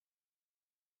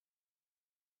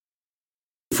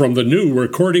From the new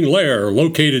recording lair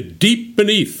located deep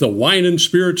beneath the Wine and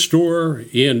Spirit store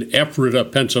in Ephrata,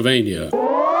 Pennsylvania.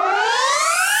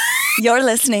 You're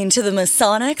listening to the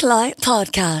Masonic Light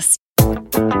Podcast.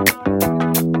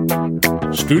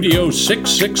 Studio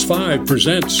 665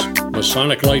 presents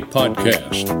Masonic Light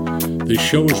Podcast. This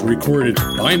show is recorded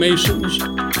by Masons,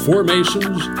 for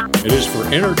Masons, and is for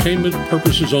entertainment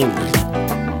purposes only.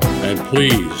 And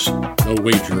please, no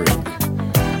wagering.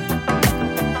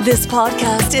 This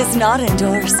podcast is not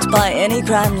endorsed by any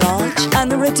Grand Lodge,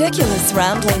 and the ridiculous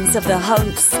ramblings of the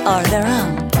hosts are their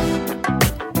own.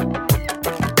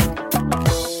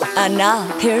 And now,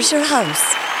 here's your host.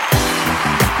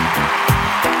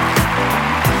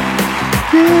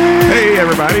 Hey,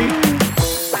 everybody.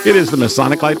 It is the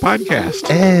Masonic Light Podcast.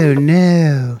 Oh,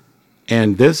 no.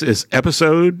 And this is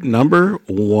episode number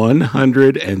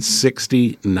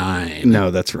 169.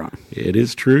 No, that's wrong. It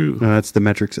is true. No, that's the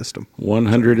metric system.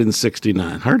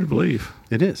 169. Hard to believe.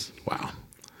 It is. Wow.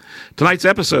 Tonight's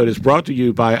episode is brought to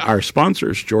you by our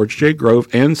sponsors, George J. Grove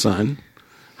and Son,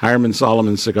 Hireman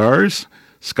Solomon Cigars,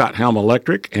 Scott Helm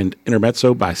Electric, and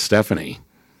Intermezzo by Stephanie.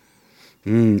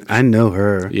 I know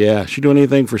her. Yeah. She doing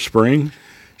anything for spring?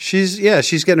 She's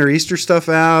getting her Easter stuff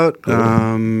out.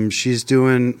 Cool. She's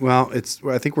doing, I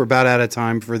think we're about out of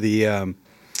time for the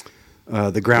groundhogs.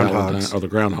 The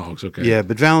groundhogs, okay. Yeah,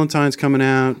 but Valentine's coming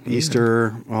out,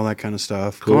 Easter, all that kind of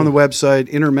stuff. Cool. Go on the website,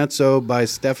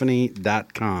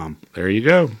 intermezzobystephanie.com. There you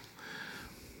go.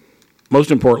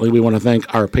 Most importantly, we want to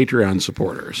thank our Patreon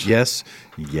supporters. Yes,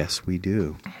 we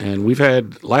do. And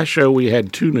last show we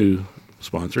had 2 new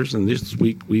sponsors, and this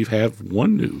week we have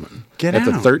 1 new one. Get at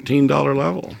out. the $13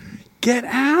 level. Get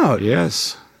out.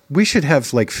 Yes. We should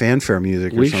have like fanfare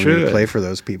music or something to play for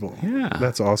those people. Yeah.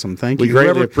 That's awesome. Thank We you.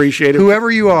 greatly appreciate it. Whoever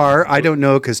you are, I don't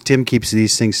know because Tim keeps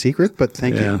these things secret, but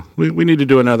thank you. We need to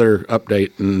do another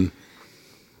update and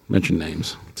mention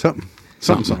names.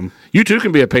 Something. You too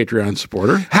can be a Patreon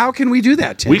supporter. How can we do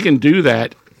that, Tim? We can do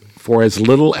that for as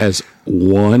little as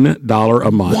 $1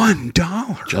 a month.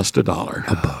 $1? Just $1.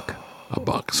 A buck. A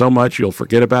buck. So much you'll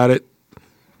forget about it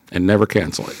and never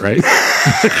cancel it, right?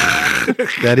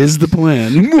 That is the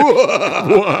plan.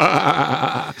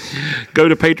 Go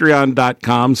to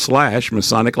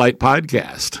patreon.com/Masonic Light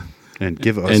Podcast. And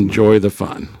give us Enjoy the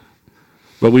fun.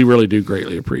 But we really do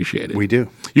greatly appreciate it. We do.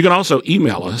 You can also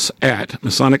email us at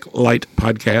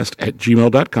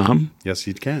masoniclightpodcast@gmail.com. Yes,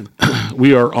 you can.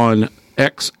 We are on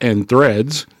X and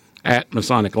Threads at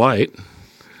Masonic Light.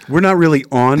 We're not really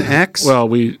on X. Well,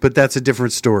 but that's a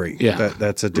different story. Yeah.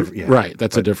 That's a different. Yeah. Right.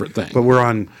 That's a different thing. But we're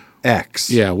on X.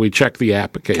 Yeah, we check the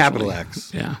app occasionally. Capital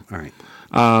X. Yeah. All right.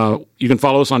 You can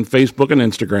follow us on Facebook and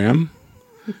Instagram.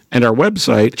 And our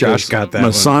website Josh is got that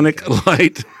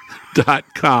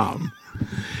masoniclight.com.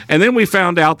 And then we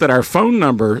found out that our phone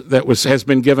number that has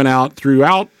been given out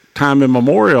throughout time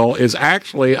immemorial is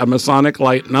actually a Masonic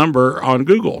Light number on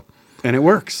Google. And it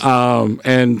works.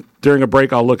 And during a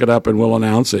break, I'll look it up and we'll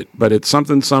announce it. But it's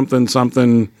something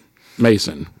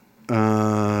Mason.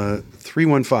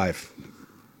 315.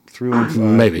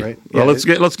 315. Maybe. Right? Well, Yeah,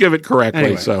 let's give it correctly.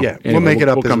 Anyway, so yeah, we'll make it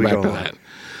up We'll as come we back go to along. that.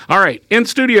 All right. In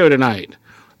studio tonight,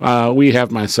 we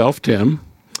have myself, Tim.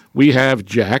 We have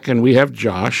Jack, and we have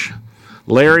Josh.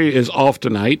 Larry is off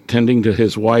tonight, tending to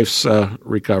his wife's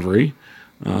recovery.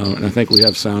 And I think we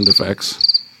have sound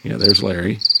effects. Yeah, there's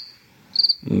Larry.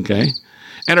 Okay.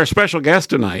 And our special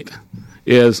guest tonight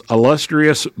is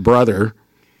illustrious brother,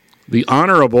 the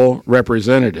Honorable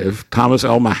Representative Thomas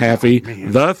L.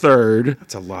 Mehaffie the Third.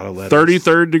 That's a lot of letters.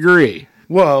 33rd degree.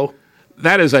 Whoa.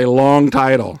 That is a long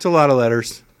title. It's a lot of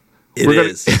letters. It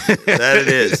is. That it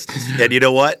is. And you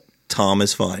know what? Tom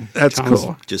is fine. That's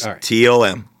cool. Just All right.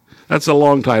 TOM. That's a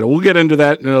long title. We'll get into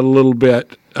that in a little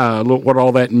bit, what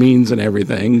all that means and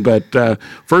everything. But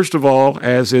first of all,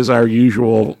 as is our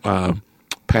usual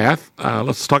path,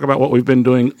 let's talk about what we've been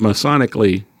doing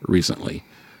Masonically recently.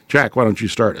 Jack, why don't you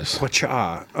start us?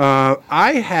 Wacha.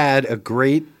 I had a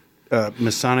great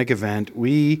Masonic event.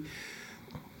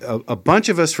 A bunch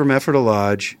of us from Ephrata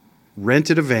Lodge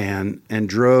rented a van and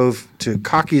drove to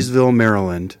Cockeysville,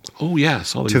 Maryland, Oh,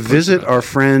 yes. to visit our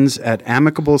friends at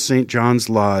Amicable St. John's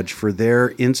Lodge for their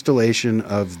installation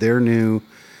of their new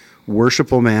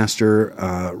worshipful master,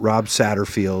 Rob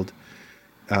Satterfield,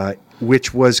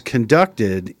 which was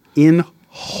conducted in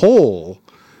whole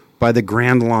by the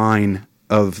Grand Line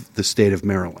of the state of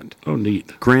Maryland. Oh,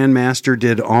 neat. Grand Master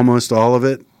did almost all of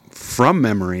it from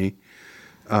memory.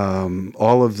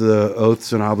 All of the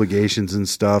oaths and obligations and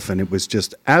stuff, and it was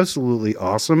just absolutely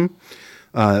awesome.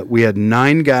 We had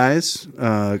 9 guys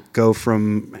go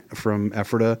from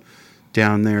Ephrata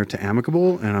down there to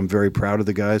Amicable, and I'm very proud of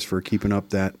the guys for keeping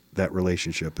up that that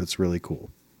relationship. It's really cool.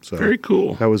 So Very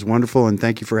cool. That was wonderful, and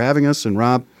thank you for having us. And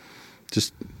Rob,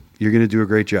 you're going to do a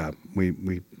great job.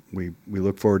 We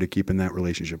look forward to keeping that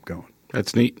relationship going.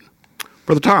 That's neat.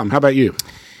 Brother Tom, how about you?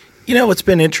 It's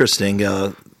been interesting.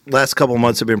 Last couple of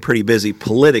months have been pretty busy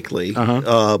politically,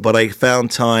 but I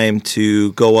found time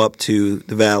to go up to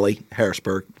the Valley,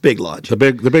 Harrisburg, Big Lodge. The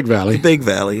big Valley. The Big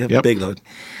Valley, Yep. Big Lodge.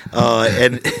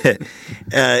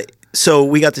 So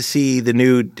we got to see the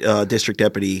new district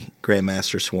deputy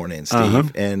grandmaster sworn in,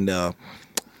 Steve. And,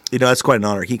 that's quite an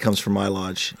honor. He comes from my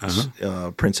lodge,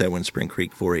 Prince Edwin Spring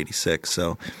Creek 486.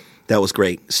 So that was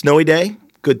great. Snowy day.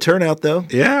 Good turnout, though.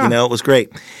 Yeah. It was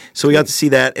great. So we got to see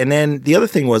that. And then the other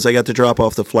thing was I got to drop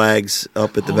off the flags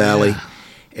up at the Valley. Yeah.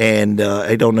 And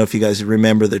I don't know if you guys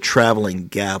remember the traveling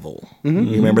gavel. Mm-hmm.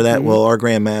 You remember that? Mm-hmm. Well, our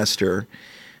Grandmaster,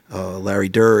 Larry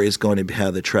Durr, is going to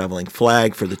have the traveling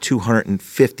flag for the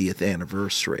 250th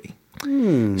anniversary.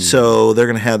 So they're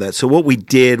going to have that. So what we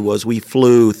did was we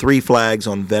flew 3 flags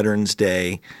on Veterans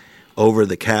Day over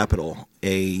the Capitol,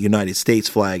 a United States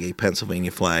flag, a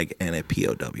Pennsylvania flag, and a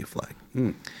POW flag.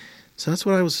 So that's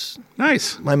what I was –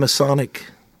 nice. My Masonic,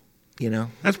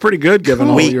 That's pretty good given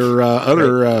all your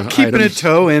other keeping items. a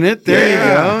toe in it. There you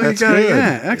go. That's good.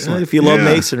 Yeah, excellent. If you love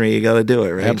masonry, you got to do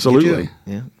it, right? Absolutely.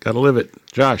 Yeah. Got to live it.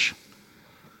 Josh.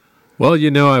 Well,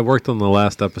 I worked on the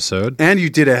last episode. And you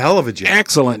did a hell of a job.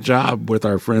 Excellent job with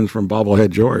our friends from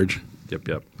Bobblehead George.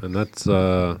 Yep. And that's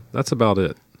about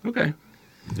it. Okay.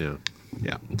 Yeah.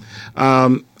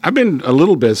 I've been a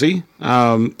little busy.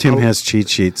 Tim has cheat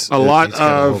sheets. A lot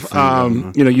of,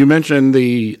 you mentioned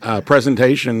the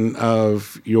presentation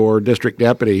of your district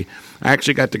deputy. I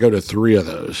actually got to go to 3 of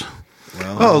those.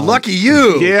 Oh, lucky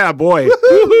you. Yeah, boy.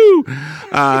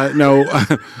 Woohoo! No,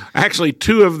 actually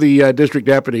 2 of the district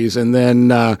deputies, and then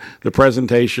the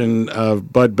presentation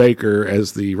of Bud Baker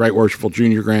as the Right Worshipful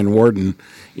Junior Grand Warden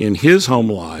in his home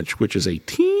lodge, which is a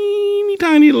teeny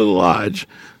tiny little lodge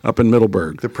up in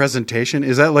Middleburg. The presentation,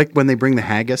 is that like when they bring the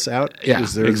haggis out? Yeah,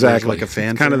 is there, exactly. Like a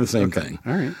fan? It's kind of the same thing.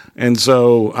 All right. And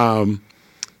so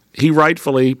he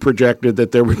rightfully projected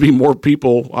that there would be more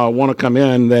people want to come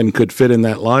in than could fit in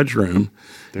that lodge room.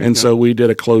 And so we did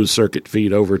a closed circuit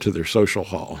feed over to their social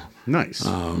hall. Nice.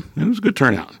 And it was a good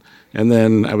turnout. And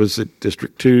then I was at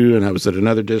District 2 and I was at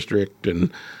another district.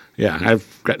 And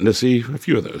I've gotten to see a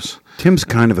few of those. Tim's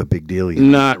kind of a big deal.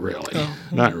 Not really.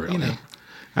 Not really.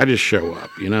 I just show up,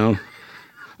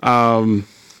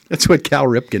 That's what Cal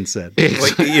Ripken said.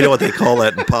 Well, you know what they call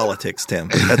that in politics, Tim?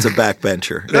 That's a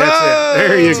backbencher. That's it.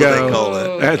 There you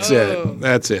go. That's what they call it.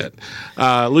 That's it.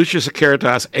 Lucius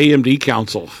Securitas AMD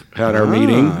Council had our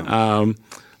meeting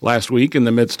last week in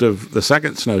the midst of the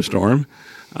second snowstorm.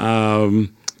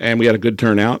 And we had a good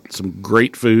turnout, some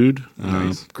great food,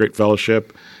 great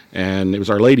fellowship. And it was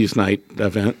our ladies' night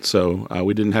event, so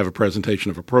we didn't have a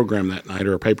presentation of a program that night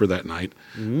or a paper that night,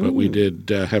 but we did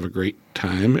have a great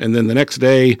time. And then the next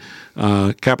day,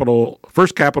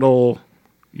 First Capital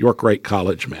York Wright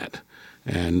College met,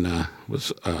 and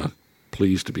was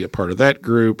pleased to be a part of that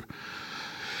group.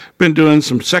 Been doing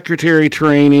some secretary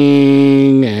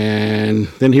training, and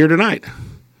then here tonight.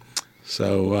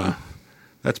 So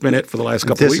that's been it for the last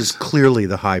couple of weeks. This is clearly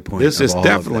the high point. This is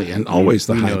definitely and always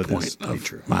the we high know point this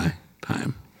of my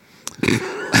time.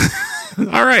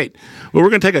 All right. Well, we're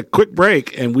going to take a quick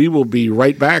break, and we will be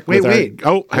right back. Wait.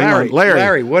 Oh, hang on.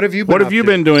 Larry, what have you been What have you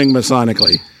been doing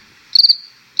masonically?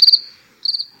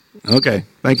 Okay.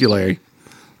 Thank you, Larry.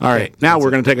 All right. Now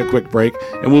we're going to take a quick break,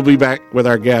 and we'll be back with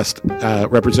our guest,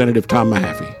 Representative Tom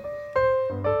Mehaffie.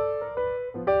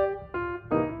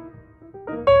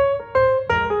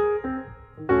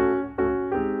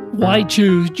 Why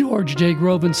choose George J.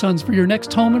 Grove & Sons for your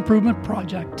next home improvement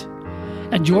project?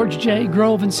 At George J.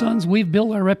 Grove & Sons, we've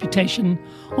built our reputation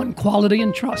on quality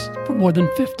and trust for more than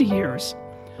 50 years.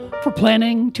 From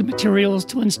planning to materials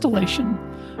to installation,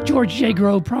 George J.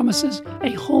 Grove promises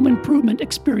a home improvement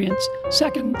experience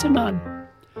second to none.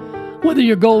 Whether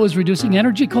your goal is reducing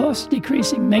energy costs,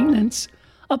 decreasing maintenance,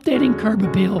 updating curb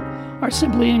appeal, or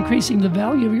simply increasing the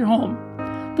value of your home,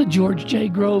 the George J.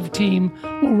 Grove team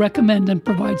will recommend and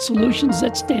provide solutions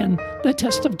that stand the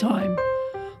test of time.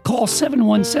 Call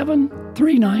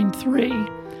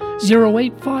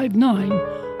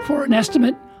 717-393-0859 for an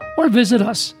estimate or visit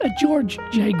us at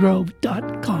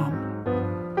georgejgrove.com.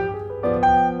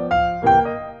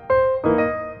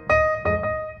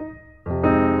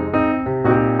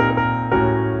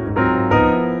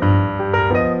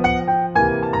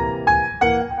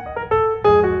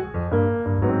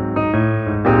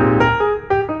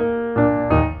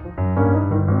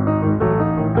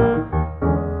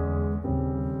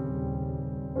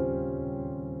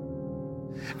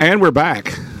 And we're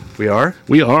back. We are?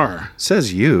 We are.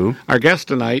 Says you. Our guest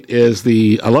tonight is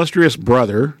the illustrious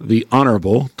brother, the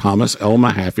Honorable Thomas L.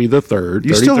 Mehaffie III.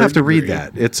 You still have to 33rd read degree.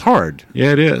 that. It's hard.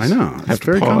 Yeah, it is. I know. It's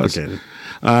very complicated.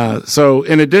 So,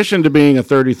 in addition to being a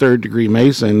 33rd degree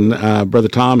Mason, Brother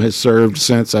Tom has served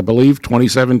since, I believe,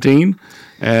 2017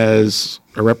 as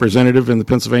a representative in the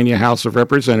Pennsylvania House of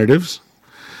Representatives,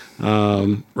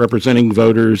 representing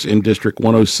voters in District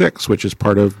 106, which is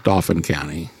part of Dauphin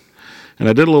County. And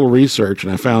I did a little research,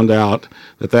 and I found out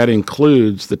that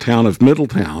includes the town of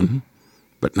Middletown,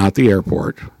 but not the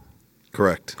airport.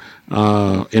 Correct.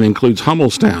 It includes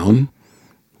Hummelstown,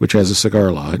 which has a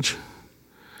cigar lodge.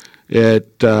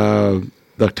 The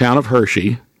town of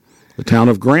Hershey, the town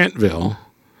of Grantville,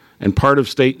 and part of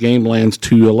State Game Lands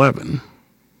 211.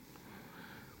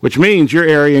 Which means your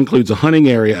area includes a hunting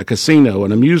area, a casino,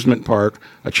 an amusement park,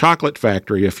 a chocolate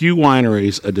factory, a few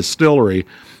wineries, a distillery,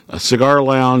 a cigar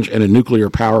lounge, and a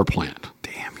nuclear power plant.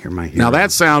 Damn, you're my hero. Now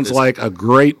that sounds like a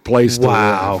great place to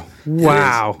live.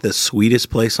 Wow. The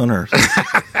sweetest place on earth.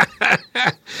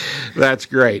 That's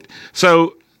great.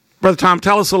 So, Brother Tom,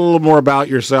 tell us a little more about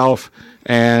yourself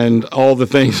and all the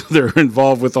things that are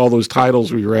involved with all those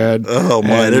titles we read. Oh,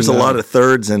 my. And, there's a lot of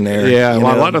thirds in there. Yeah, a you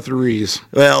know? lot of threes.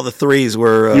 Well, the threes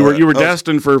were... You were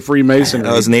destined for Freemasonry.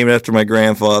 I was named after my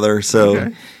grandfather, so...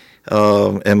 Okay.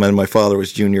 And then my father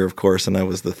was junior, of course, and I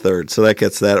was the third. So that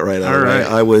gets that right. All right.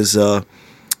 I was...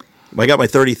 I got my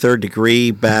 33rd degree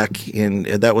back in...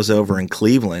 That was over in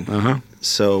Cleveland. Uh-huh.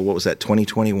 So what was that,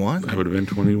 2021? That would have been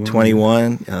 21.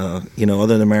 21.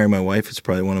 Other than marrying my wife, it's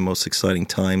probably one of the most exciting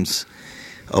times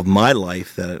of my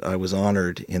life that I was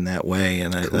honored in that way.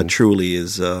 And that truly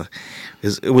is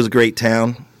it was a great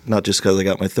town. Not just because I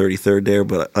got my 33rd there,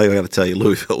 but I got to tell you,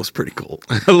 Louisville was pretty cool.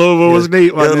 Louisville was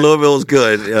neat, wasn't it? Louisville was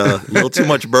good. A little too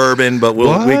much bourbon, but we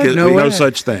could... No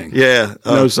such thing. Yeah.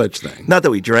 No such thing. Not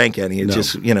that we drank any. It's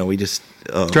just, we just...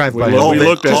 drive by. We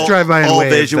looked at just drive by and all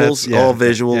wave. visuals, all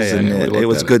visuals, and it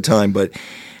was a good time. But,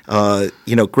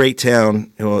 great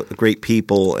town, great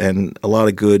people, and a lot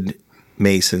of good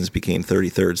Masons became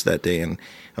 33rds that day, and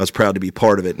I was proud to be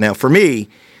part of it. Now, for me,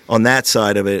 on that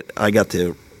side of it, I got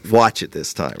to watch it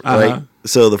this time, right? Uh-huh.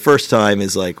 So the first time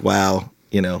is like, wow,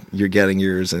 you're getting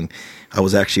yours, and I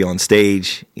was actually on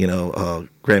stage.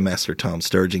 Grandmaster Tom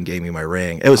Sturgeon gave me my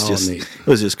ring. It was neat. It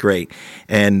was just great.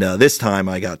 And this time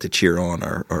I got to cheer on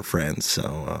our friends.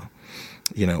 So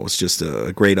it was just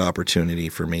a great opportunity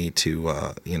for me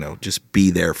to just be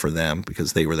there for them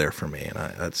because they were there for me, and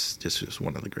that's just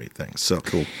one of the great things. So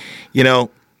cool.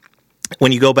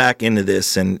 When you go back into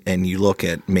this and you look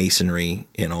at Masonry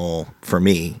in all, for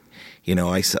me,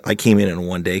 I came in a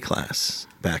one-day class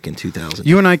back in 2000.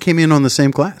 You and I came in on the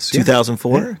same class.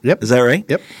 2004? Yeah. Yep. Is that right?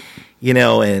 Yep.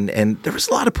 And there was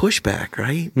a lot of pushback,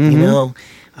 right? Mm-hmm.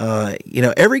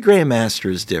 Every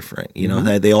Grandmaster is different.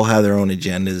 They all have their own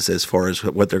agendas as far as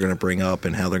what they're going to bring up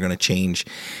and how they're going to change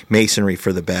Masonry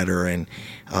for the better. And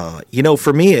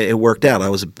for me, it worked out.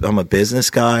 I'm a business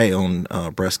guy. I own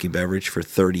Bresky Beverage for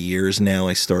 30 years now.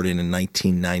 I started in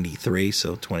 1993,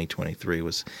 so 2023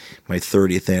 was my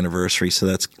 30th anniversary. So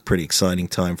that's a pretty exciting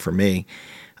time for me.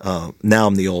 Now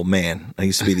I'm the old man. I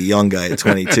used to be the young guy at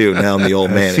 22. Now I'm the old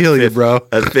man. I feel you, bro.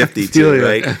 At 52,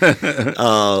 right?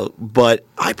 But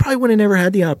I probably would have never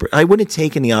had I wouldn't have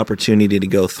taken the opportunity to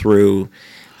go through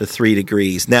the 3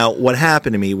 degrees. Now, what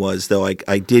happened to me was, though,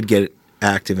 I did get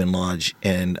active in Lodge,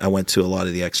 and I went to a lot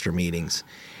of the extra meetings.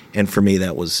 And for me,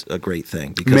 that was a great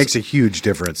thing. It makes a huge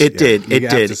difference. It did. You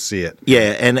have to see it.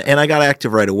 Yeah, and I got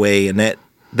active right away, and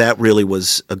that really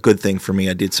was a good thing for me.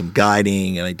 I did some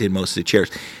guiding, and I did most of the chairs.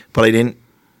 But I didn't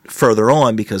further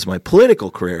on because my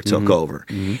political career took over.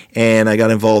 Mm-hmm. And I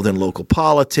got involved in local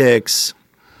politics,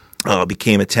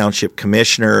 became a township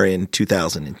commissioner in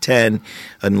 2010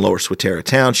 in Lower Swatara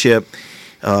Township.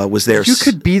 Was there? You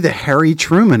could be the Harry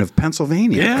Truman of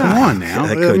Pennsylvania. Yeah. Come on now.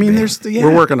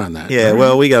 We're working on that. Yeah,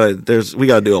 well, we gotta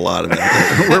do a lot of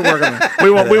that. We're working on it.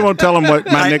 We won't tell them what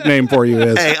my nickname for you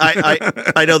is. Hey,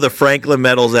 I know the Franklin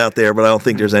medals out there, but I don't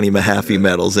think there's any Mehaffie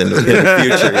medals in the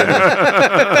future.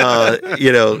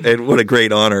 And what a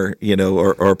great honor,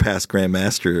 our past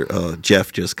Grandmaster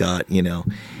Jeff just got,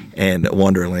 and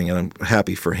Wonderling, and I'm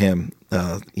happy for him.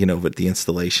 With the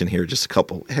installation here,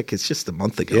 it's just a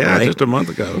month ago. Yeah, right? just a month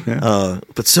ago. Yeah.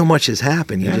 But so much has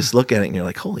happened. You just look at it and you're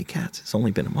like, holy cats, it's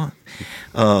only been a month.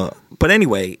 But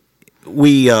anyway,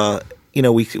 we go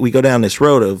down this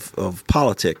road of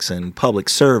politics and public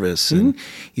service, and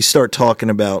you start talking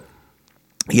about,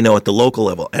 at the local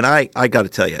level. And I got to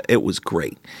tell you, it was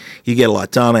great. You get a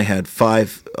lot done. I had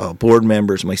 5 board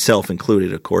members, myself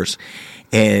included, of course.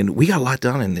 And we got a lot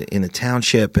done in the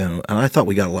township, and I thought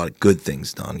we got a lot of good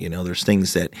things done. There's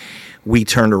things that we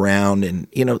turned around, and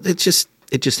it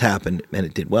just happened, and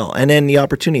it did well. And then the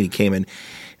opportunity came in.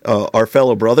 Our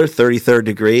fellow brother, 33rd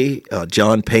degree,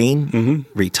 John Payne,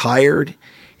 retired,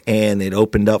 and it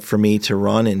opened up for me to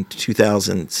run in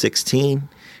 2016.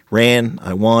 Ran,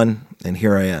 I won, and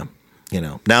here I am.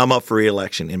 Now I'm up for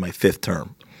re-election in my 5th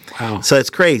term. Wow! So it's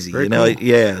crazy. Very cool.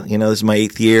 Yeah. This is my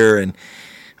 8th year, and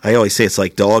I always say it's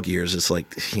like dog years. It's like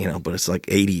but it's like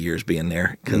 80 years being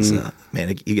there because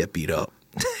man, you get beat up.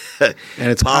 And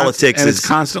it's politics, it's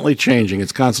constantly changing.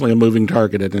 It's constantly a moving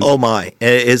target. Oh my,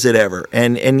 is it ever?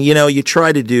 And you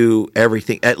try to do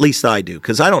everything. At least I do,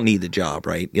 because I don't need the job,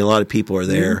 right? A lot of people are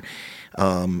there,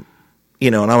 and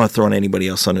I'm not throwing anybody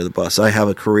else under the bus. I have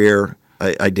a career.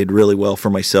 I did really well for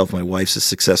myself. My wife's a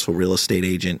successful real estate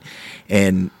agent,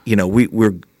 and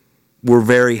we're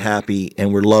very happy,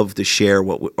 and we love to share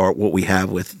what we have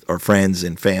with our friends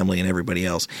and family and everybody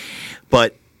else.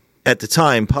 But at the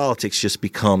time, politics just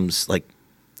becomes like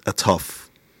a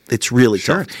tough. It's really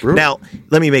tough. It's brutal. Now,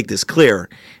 let me make this clear.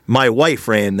 My wife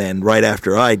ran then right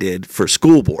after I did for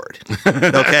school board.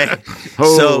 Okay,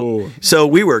 so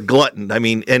we were gluttoned. I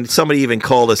mean, and somebody even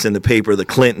called us in the paper the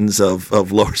Clintons of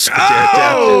Lower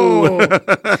Scottsdale.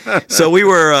 So we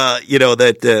were,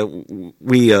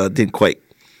 we didn't quite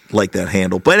like that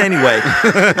handle. But anyway,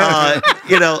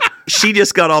 she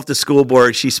just got off the school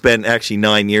board. She spent actually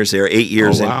 9 years there, 8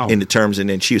 years in the terms, and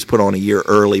then she was put on a year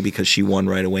early because she won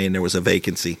right away and there was a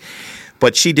vacancy.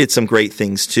 But she did some great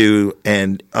things too,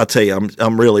 and I'll tell you,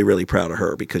 I'm really, really proud of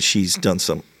her because she's done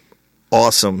some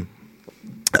awesome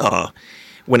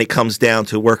when it comes down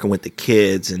to working with the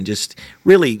kids and just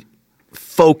really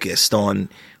focused on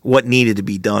what needed to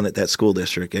be done at that school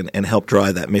district and help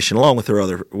drive that mission along with our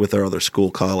other school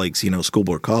colleagues, school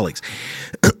board colleagues.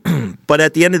 But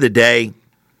at the end of the day,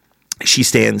 she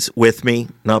stands with me,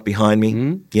 not behind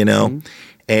me,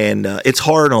 and it's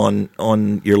hard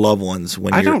on your loved ones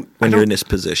when you're in this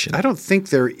position. I don't think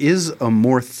there is a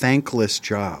more thankless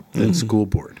job than school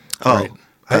board. Oh,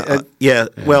 right?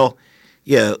 Well.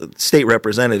 Yeah, state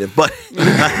representative, but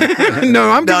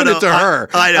no, I'm giving it to her.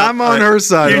 I know. I'm on her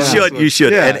side. You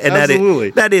should. Yeah, and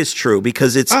absolutely. That is true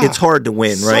because it's hard to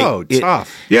win, right? So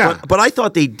tough. But I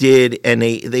thought they did, and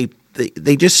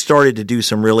they just started to do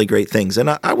some really great things, and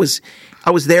I was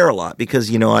there a lot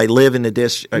because I live in the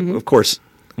district. Of course,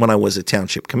 when I was a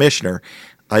township commissioner,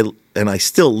 I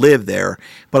still live there,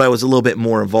 but I was a little bit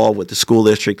more involved with the school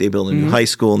district. They built a new high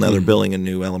school, now they're building a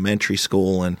new elementary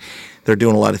school, and they're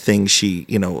doing a lot of things.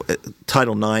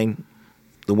 Title IX,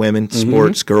 the women's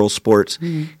sports, girls' sports,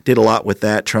 did a lot with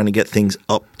that, trying to get things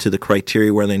up to the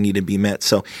criteria where they need to be met.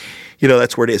 So,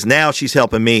 that's where it is. Now she's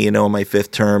helping me, in my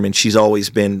 5th term, and she's always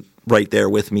been right there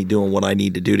with me doing what I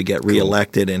need to do to get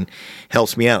reelected and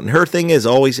helps me out. And her thing is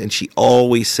always, and she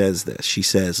always says this, she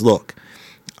says, look,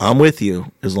 I'm with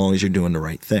you as long as you're doing the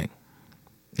right thing.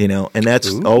 And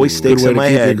that's always sticks in my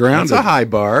head. That's a high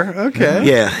bar. Okay.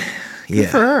 Yeah. Good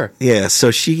for her. Yeah,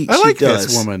 so she like does.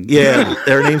 this woman. Yeah,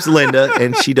 her name's Linda,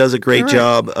 and she does a great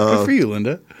job Good for you,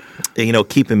 Linda.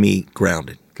 Keeping me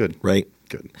grounded. Good. Right?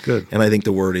 Good. And I think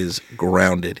the word is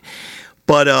grounded.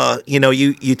 But,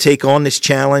 you take on this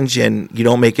challenge and you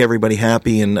don't make everybody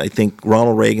happy. And I think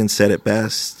Ronald Reagan said it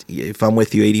best. If I'm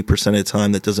with you 80% of the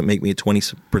time, that doesn't make me a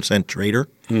 20% traitor.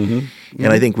 And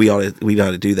I think we ought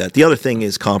to do that. The other thing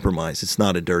is compromise. It's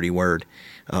not a dirty word.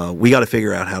 We got to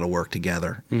figure out how to work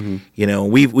together.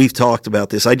 We've talked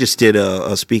about this. I just did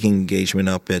a speaking engagement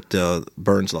up at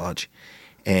Burns Lodge.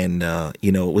 And,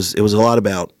 it was a lot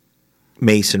about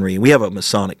Masonry. We have a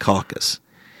Masonic caucus.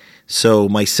 So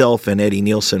myself and Eddie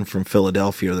Nielsen from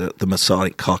Philadelphia are the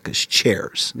Masonic caucus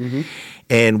chairs.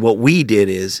 And what we did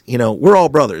is, we're all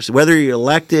brothers. Whether you're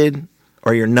elected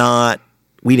or you're not,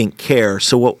 we didn't care.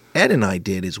 So what Ed and I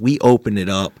did is we opened it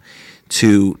up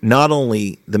to not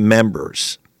only the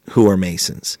members who are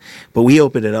Masons, but we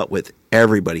opened it up with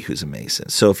everybody who's a Mason.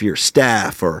 So if you're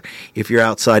staff or if you're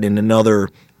outside in another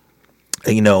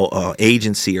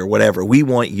agency or whatever, we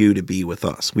want you to be with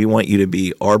us. We want you to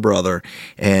be our brother,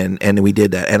 and we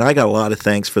did that. And I got a lot of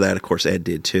thanks for that. Of course, Ed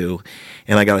did too,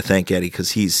 and I got to thank Eddie because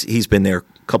he's been there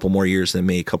a couple more years than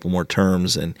me, a couple more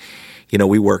terms, and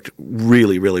we worked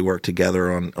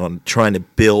together on trying to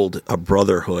build a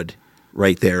brotherhood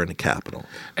right there in the Capitol.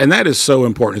 And that is so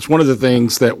important. It's one of the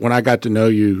things that when I got to know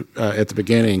you at the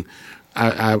beginning,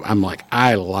 I'm like,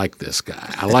 I like this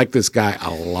guy. I like this guy a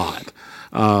lot.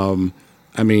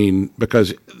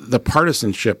 Because the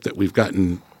partisanship that we've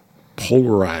gotten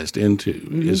polarized into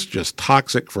is just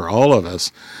toxic for all of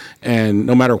us. And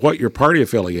no matter what your party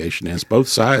affiliation is, both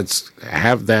sides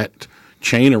have that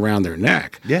chain around their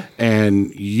neck. Yeah.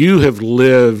 And you have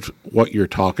lived what you're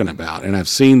talking about, and I've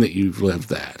seen that you've lived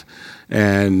that.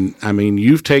 And, I mean,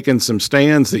 you've taken some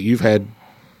stands that you've had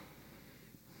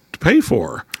to pay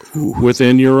for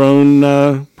within your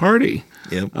own party.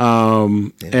 Yep.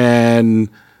 And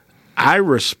I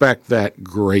respect that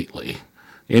greatly.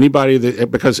 Anybody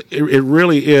that, because it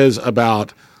really is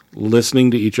about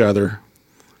listening to each other,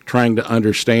 trying to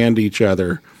understand each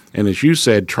other, and as you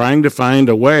said, trying to find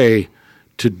a way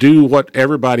to do what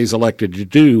everybody's elected to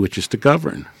do, which is to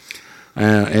govern.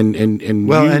 And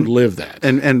live that.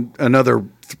 And another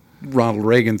Ronald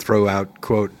Reagan throw-out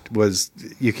quote was,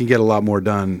 "You can get a lot more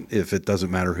done if it doesn't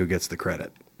matter who gets the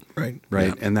credit." Right.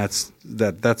 Right. Yeah. And that's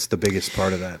the biggest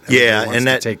part of that. Yeah, Everyone and wants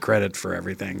that to take credit for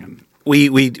everything. And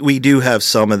we do have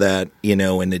some of that,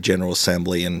 in the General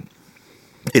Assembly, and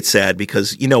it's sad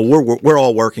because we're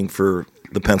all working for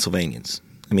the Pennsylvanians.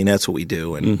 I mean, that's what we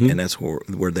do, and that's what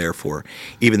we're there for.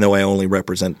 Even though I only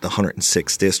represent the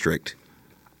 106th district,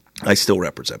 I still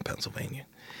represent Pennsylvania.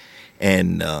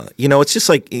 And, it's just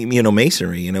like,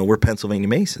 Masonry, we're Pennsylvania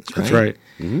Masons, right? That's right.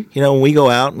 Mm-hmm. When we go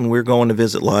out and we're going to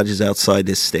visit lodges outside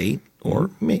this state or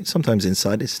sometimes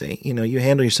inside this state, you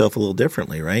handle yourself a little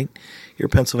differently, right? You're a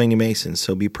Pennsylvania Mason,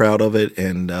 so be proud of it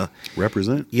and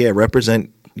represent. Yeah,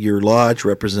 represent your lodge,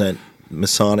 represent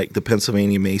Masonic, the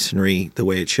Pennsylvania Masonry, the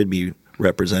way it should be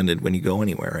represented when you go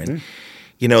anywhere. And,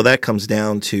 that comes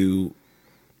down to,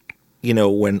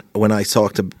 when I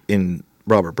talked in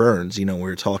Robert Burns, we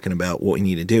were talking about what we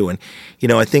need to do. And,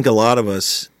 I think a lot of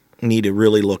us need to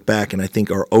really look back, and I think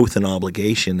our oath and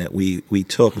obligation that we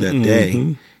took that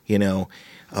day,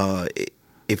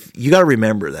 if you got to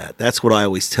remember that. That's what I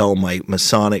always tell my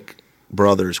Masonic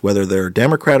brothers, whether they're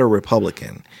Democrat or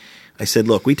Republican. I said,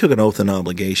 look, we took an oath and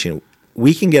obligation.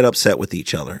 We can get upset with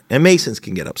each other, and Masons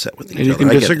can get upset with each other. And you can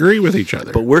disagree with each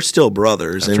other. But we're still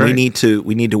brothers, and we need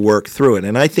to work through it.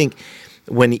 And I think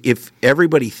if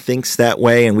everybody thinks that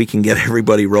way, and we can get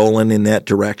everybody rolling in that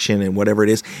direction, and whatever it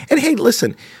is. And hey,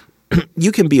 listen,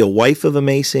 you can be a wife of a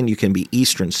Mason, you can be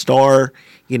Eastern Star.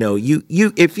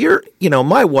 If you're,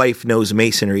 my wife knows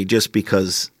Masonry just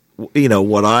because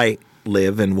what I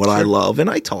live and what I love, and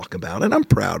I talk about it. I'm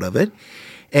proud of it.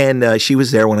 And she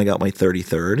was there when I got my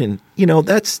 33rd, and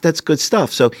that's good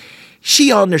stuff. So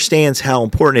she understands how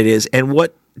important it is and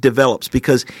what develops,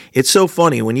 because it's so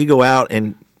funny when you go out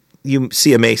and you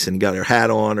see a Mason, you got your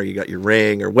hat on or you got your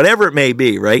ring or whatever it may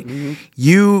be, right?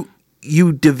 Mm-hmm.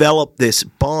 You develop this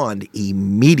bond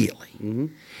immediately. Mm-hmm.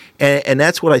 And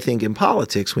that's what I think in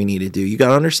politics we need to do. You got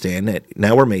to understand that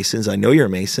now we're Masons. I know you're a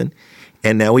Mason.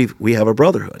 And now we have a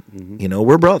brotherhood. Mm-hmm.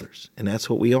 We're brothers, and that's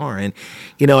what we are. And,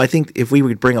 I think if we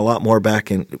would bring a lot more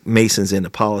Masons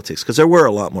into politics, because there were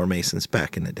a lot more Masons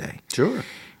back in the day. Sure.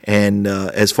 And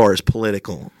as far as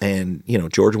political, and,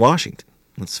 George Washington,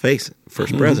 let's face it,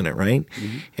 first president, right?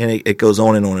 Mm-hmm. And it goes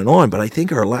on and on and on. But I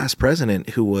think our last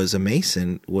president who was a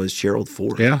Mason was Gerald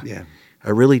Ford. Yeah. Yeah. I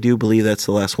really do believe that's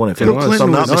the last one. If Bill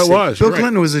Clinton was. Bill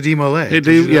Clinton was a D-Molay.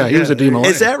 He was a D-Molay.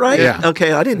 Is that right? Yeah.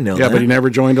 Okay, I didn't know that. Yeah, but he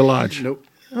never joined a lodge. Nope.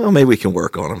 Oh, maybe we can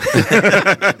work on him.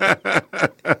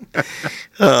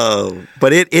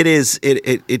 But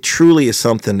it truly is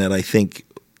something that I think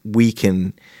we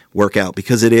can work out,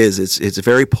 because it's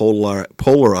very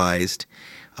polarized.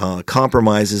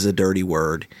 Compromise is a dirty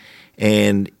word,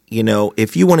 and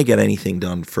if you want to get anything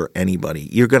done for anybody,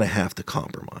 you're going to have to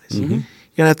compromise. Mm-hmm.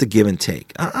 You're going to have to give and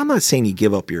take. I'm not saying you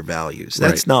give up your values.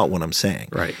 That's not what I'm saying.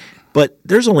 Right. But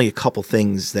there's only a couple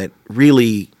things that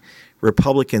really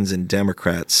Republicans and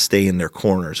Democrats stay in their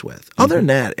corners with. Mm-hmm. Other than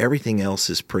that, everything else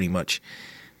is pretty much,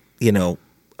 a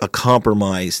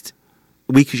compromised.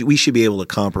 We should be able to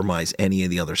compromise any of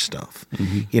the other stuff,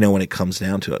 when it comes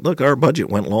down to it. Look, our budget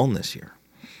went long this year.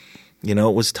 It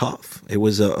was tough. It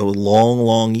was a long,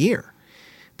 long year.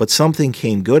 But something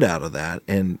came good out of that,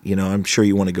 and I'm sure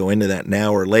you want to go into that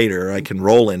now or later. I can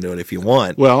roll into it if you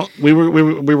want. Well, we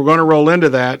were going to roll into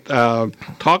that.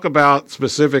 Talk about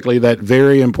specifically that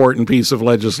very important piece of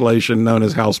legislation known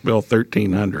as House Bill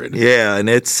 1300. Yeah, and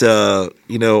it's I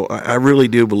really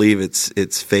do believe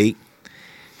it's fate,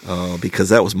 because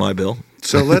that was my bill.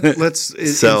 So let's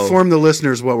inform the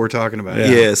listeners what we're talking about.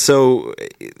 Yeah. So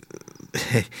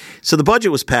the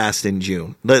budget was passed in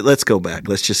June. Let's go back.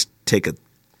 Let's just take a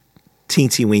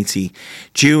teensy-weensy.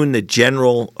 June, the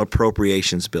general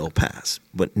appropriations bill passed,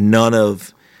 but none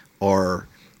of our,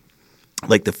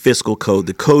 the fiscal code,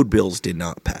 the code bills did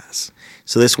not pass.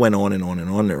 So this went on and on and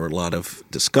on. There were a lot of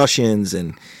discussions,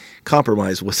 and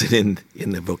compromise wasn't in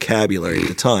the vocabulary at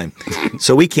the time.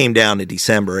 So we came down to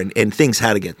December, and things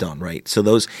had to get done, right? So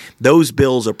those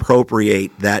bills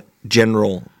appropriate that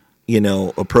general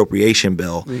appropriation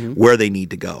bill where they need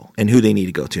to go and who they need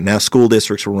to go to. Now school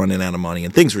districts were running out of money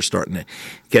and things were starting to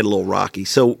get a little rocky.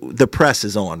 So the press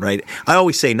is on, right? I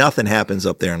always say nothing happens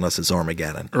up there unless it's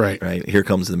Armageddon. Right. Here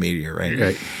comes the meteor,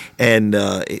 right? And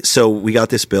so we got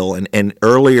this bill, and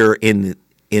earlier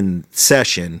in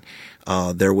session,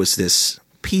 there was this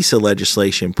piece of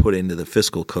legislation put into the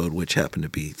fiscal code, which happened to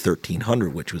be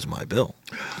 1300, which was my bill.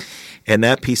 And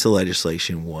that piece of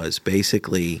legislation was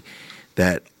basically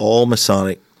that all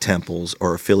Masonic temples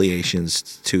or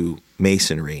affiliations to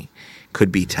Masonry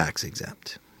could be tax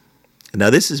exempt. Now,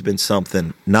 this has been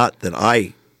something not that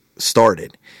I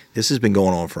started. This has been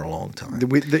going on for a long time.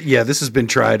 This has been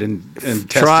tried and tested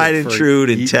tried and true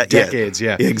and decades.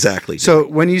 Yeah, exactly. So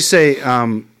when you say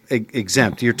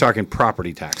exempt, you're talking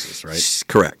property taxes, right?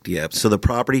 Correct. Yeah. So the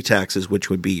property taxes, which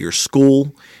would be your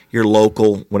school, your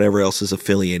local, whatever else is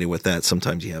affiliated with that.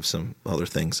 Sometimes you have some other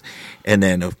things, and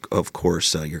then of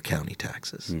course your county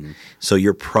taxes. Mm-hmm. So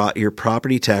your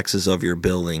property taxes of your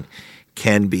building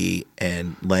can be,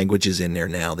 and language is in there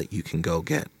now that you can go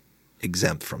get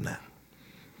exempt from that.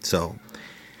 So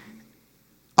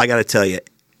I got to tell you,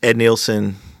 Ed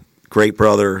Nielsen, great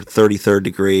brother, 33rd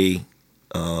degree.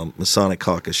 Masonic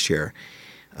caucus chair.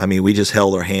 I mean, we just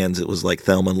held our hands. It was like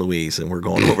Thelma and Louise, and we're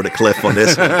going over the cliff on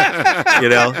this one,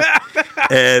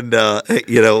 And,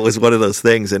 it was one of those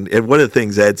things. And one of the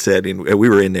things Ed said, and we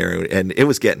were in there, and it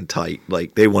was getting tight.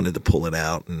 Like, they wanted to pull it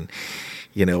out. And,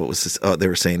 it was just, they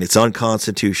were saying, it's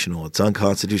unconstitutional. It's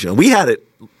unconstitutional. We had it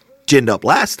ginned up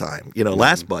last time,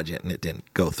 last budget, and it didn't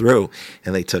go through.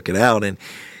 And they took it out. And,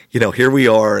 here we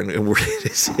are, and we're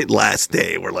this last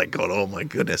day. We're like going, oh my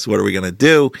goodness, what are we going to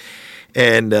do?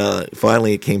 And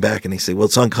finally, it came back, and they said, well,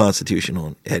 it's unconstitutional.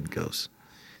 And Ed goes,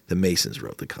 the Masons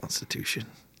wrote the Constitution.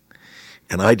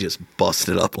 And I just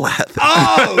busted up laughing.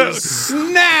 Oh,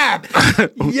 snap!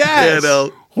 Yes.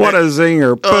 What a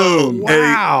zinger! Boom!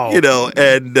 Wow!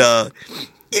 And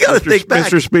you got to think back,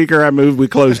 Mr. Speaker. I move we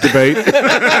close debate. Call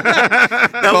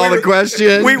the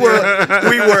question. We were.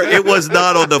 It was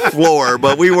not on the floor,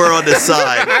 but we were on the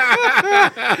side.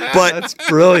 But that's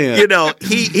brilliant.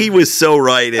 He was so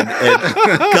right, and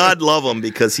God love him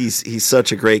because he's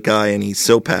such a great guy, and he's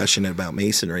so passionate about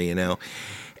Masonry. And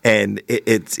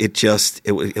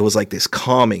it was like this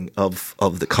calming of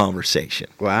the conversation.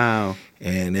 Wow.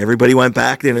 And everybody went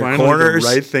back in their corners.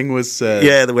 The right thing was said.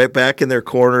 Yeah, they went back in their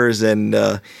corners, and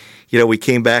we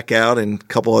came back out, and a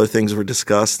couple other things were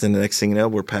discussed, and the next thing you know,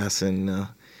 we're passing.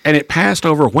 And it passed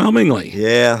overwhelmingly.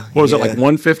 Yeah. What was it, like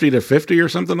 150 to 50 or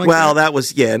something like that? Well, that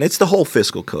was, and it's the whole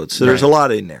fiscal code, so there's a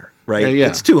lot in there, right? Yeah.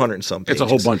 It's 200 and some pages. It's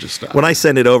a whole bunch of stuff. When I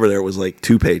sent it over there, it was like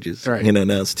 2 pages. Right.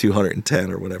 Now it's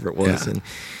 210 or whatever it was,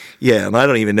 Yeah. and I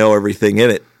don't even know everything in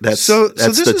it. That's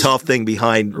the tough thing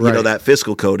behind that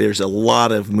fiscal code. There's a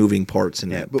lot of moving parts in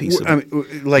that piece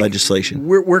of legislation.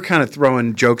 We're kind of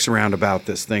throwing jokes around about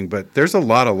this thing, but there's a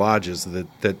lot of lodges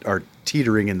that are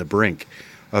teetering in the brink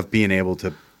of being able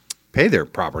to pay their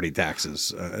property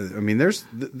taxes.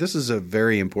 This is a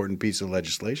very important piece of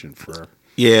legislation for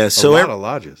a lot of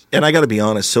lodges. And I got to be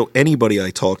honest. So anybody I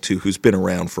talk to who's been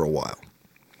around for a while,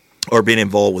 or been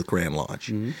involved with Grand Lodge.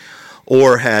 Mm-hmm.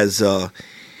 Or has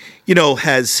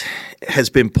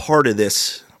been part of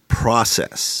this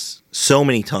process so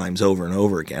many times over and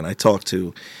over again. I talked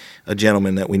to a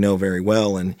gentleman that we know very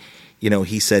well, and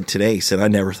he said today, I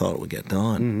never thought it would get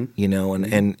done.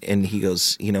 Mm-hmm. And he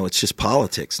goes, it's just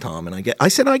politics, Tom. And I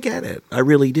said I get it, I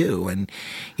really do. And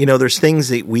there's things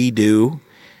that we do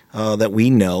that we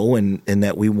know and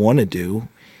that we want to do.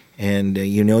 And,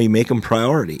 you make them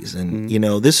priorities. And,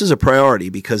 this is a priority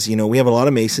because, we have a lot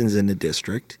of Masons in the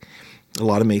district, a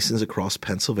lot of Masons across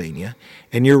Pennsylvania.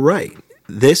 And you're right.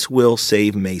 This will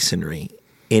save Masonry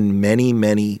in many,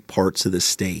 many parts of the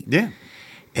state. Yeah.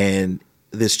 And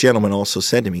this gentleman also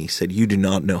said to me, he said, you do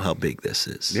not know how big this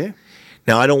is. Yeah.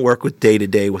 Now, I don't work with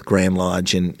day-to-day with Grand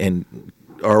Lodge, and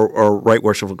our Right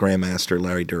Worshipful Grand Master,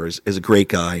 Larry Durr, is a great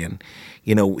guy. And,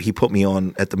 he put me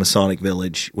on at the Masonic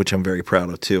Village, which I'm very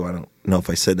proud of, too. I don't know if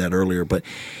I said that earlier. But,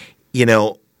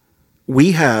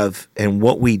 we have, and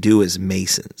what we do as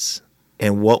Masons,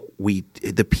 and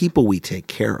the people we take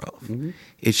care of, mm-hmm.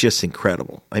 It's just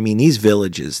incredible. I mean, these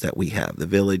villages that we have, the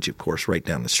village, of course, right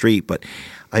down the street, but,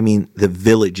 the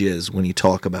villages, when you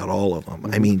talk about all of them,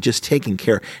 mm-hmm. Just taking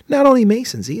care, not only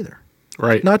Masons either.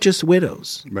 Right. Not just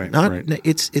widows. Right.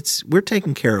 We're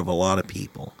taking care of a lot of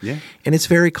people. Yeah. And it's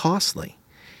very costly.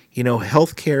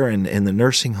 Healthcare and the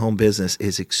nursing home business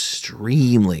is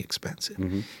extremely expensive.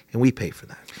 Mm-hmm. And we pay for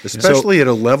that. Especially at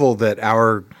a level that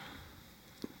our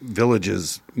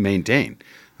villages maintain.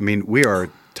 We are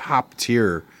top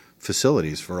tier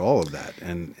facilities for all of that.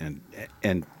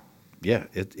 And yeah,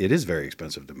 it is very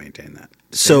expensive to maintain that.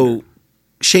 So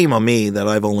shame on me that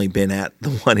I've only been at the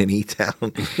one in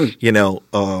E-Town,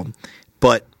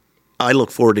 but I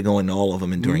look forward to going to all of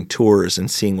them and doing tours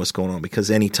and seeing what's going on, because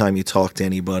anytime you talk to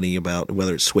anybody about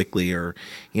whether it's Swickley or,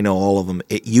 all of them,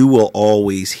 you will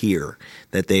always hear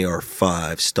that they are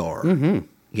 5-star,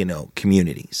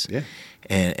 communities,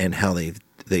 and how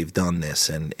they've done this,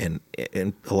 and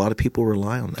a lot of people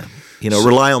rely on them,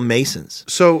 rely on Masons.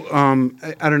 So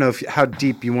I don't know how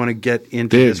deep you want to get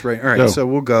into this, right? All right, so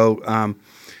we'll go.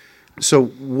 So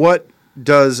what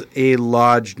does a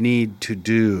lodge need to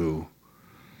do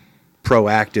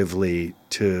proactively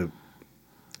to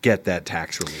get that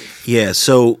tax relief? Yeah,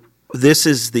 so this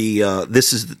is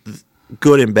this is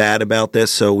good and bad about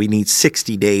this. So we need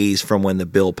 60 days from when the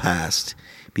bill passed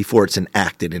before it's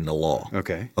enacted into law.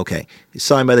 Okay. It's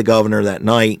signed by the governor that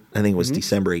night. I think it was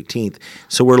December 18th.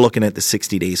 So we're looking at the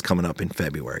 60 days coming up in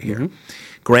February here.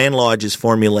 Grand Lodge is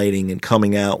formulating and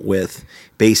coming out with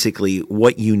basically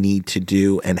what you need to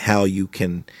do and how you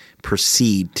can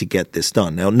proceed to get this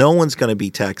done. Now, no one's going to be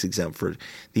tax exempt for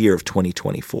the year of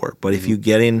 2024, but if you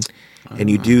get in and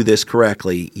you do this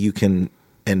correctly, you can.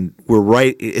 And we're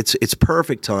right. It's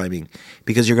perfect timing,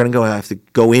 because you're going to have to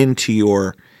go into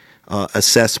your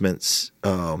assessments,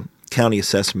 county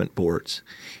assessment boards,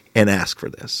 and ask for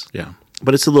this. Yeah.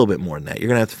 But it's a little bit more than that. You're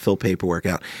going to have to fill paperwork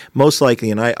out. Most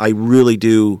likely, and I really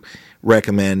do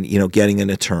recommend, getting an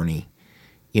attorney,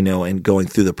 and going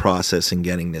through the process and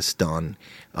getting this done.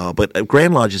 But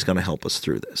Grand Lodge is going to help us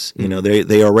through this.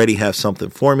 They already have something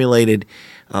formulated.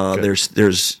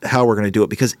 There's how we're going to do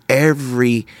it, because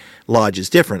every lodge is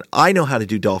different. I know how to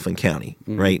do Dauphin County,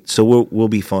 right? So we'll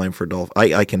be fine for Dauphin.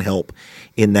 I can help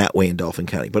in that way in Dauphin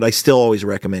County. But I still always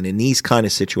recommend in these kind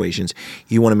of situations,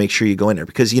 you want to make sure you go in there,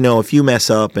 because if you mess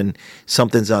up and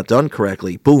something's not done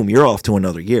correctly, boom, you're off to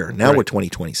another year. Now we're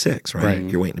 2026, right?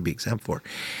 You're waiting to be exempt for.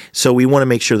 So we want to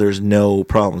make sure there's no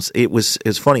problems.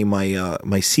 It's funny.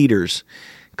 My Cedars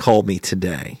called me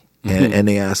today. And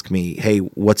they asked me, hey,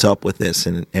 what's up with this,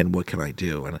 and what can I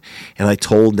do? And I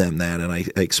told them that, and I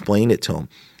explained it to them.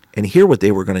 And here what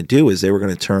they were going to do is they were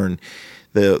going to turn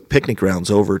the picnic grounds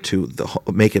over to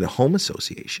make it a home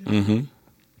association,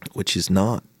 which is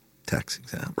not tax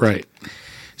exempt. Right.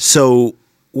 So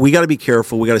we got to be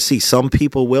careful. We got to see. Some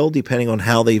people will, depending on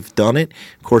how they've done it.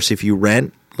 Of course, if you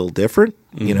rent, a little different.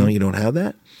 You don't have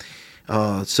that.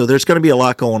 So there's going to be a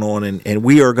lot going on, and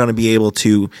we are going to be able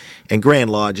to, and Grand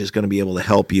Lodge is going to be able to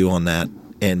help you on that,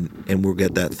 and we'll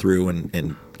get that through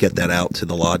and get that out to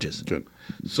the lodges. Good.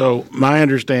 So my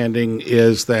understanding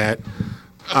is that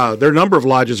there are a number of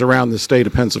lodges around the state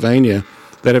of Pennsylvania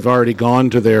that have already gone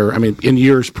to in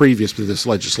years previous to this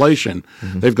legislation,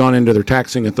 they've gone into their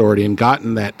taxing authority and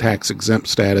gotten that tax-exempt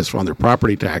status on their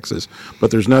property taxes,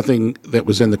 but there's nothing that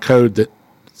was in the code that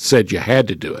said you had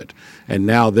to do it. And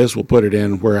now this will put it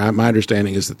in where my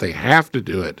understanding is that they have to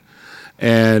do it.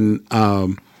 And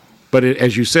but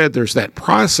as you said, there's that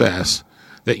process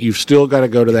that you've still got to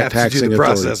go to that taxing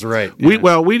authority. Process, right?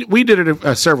 We did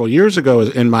it several years ago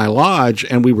in my lodge,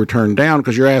 and we were turned down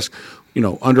because you're asked,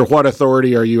 under what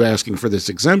authority are you asking for this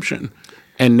exemption?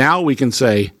 And now we can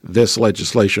say this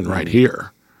legislation right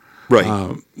here.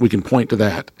 Right. We can point to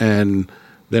that, and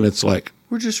then it's like,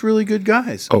 we're just really good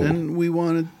guys, and we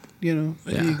want to, be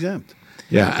exempt.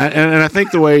 Yeah, and I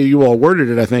think the way you all worded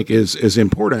it, I think, is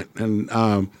important. And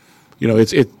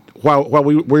while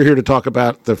we're here to talk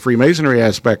about the Freemasonry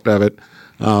aspect of it,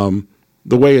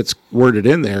 the way it's worded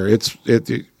in there, it's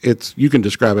you can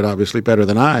describe it obviously better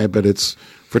than I, but it's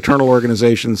fraternal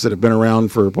organizations that have been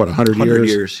around for 100 years. 100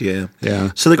 years, yeah.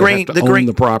 Yeah. So own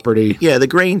the property. Yeah, the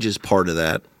Grange is part of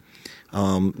that.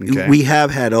 We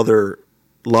have had other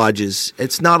lodges.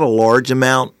 It's not a large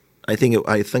amount. I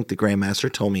think the Grand Master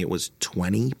told me it was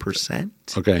 20%.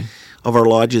 Okay. Of our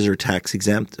lodges are tax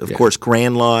exempt. Of course,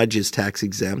 Grand Lodge is tax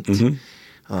exempt,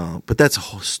 but that's a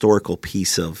historical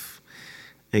piece of,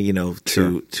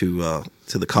 to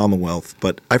the Commonwealth.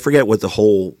 But I forget what the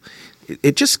whole.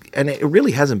 It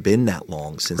really hasn't been that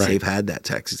long since they've had that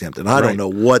tax exempt, and I don't know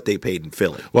what they paid in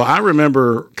Philly. Well, I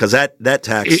remember because that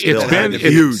tax bill had a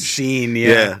huge scene.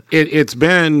 It's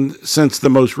been since the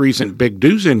most recent big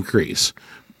dues increase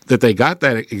that they got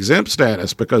that exempt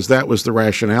status, because that was the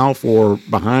rationale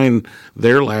behind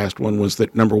their last one, was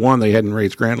that, number one, they hadn't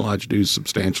raised Grand Lodge dues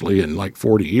substantially in like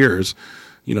 40 years.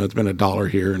 It's been $1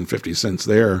 here and 50 cents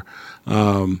there.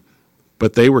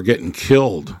 But they were getting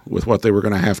killed with what they were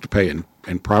going to have to pay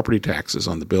in property taxes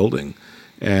on the building.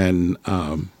 And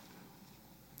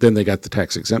then they got the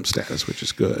tax-exempt status, which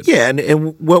is good. Yeah,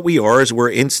 and what we are is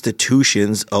we're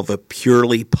institutions of a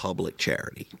purely public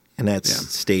charity. and that's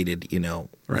stated,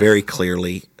 very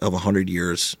clearly of 100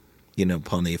 years,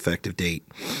 upon the effective date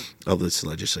of this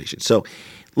legislation. So,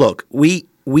 look, we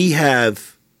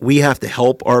have to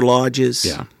help our lodges.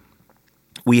 Yeah.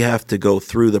 We have to go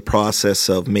through the process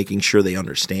of making sure they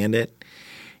understand it,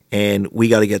 and we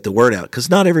got to get the word out because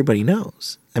not everybody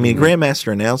knows. I mean,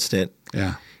 Grandmaster announced it.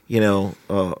 Yeah.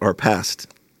 Our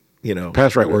past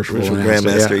Right Worshipful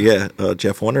Grandmaster,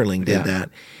 Jeff Wonderling did that,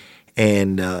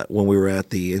 and when we were at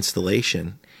the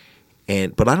installation.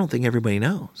 But I don't think everybody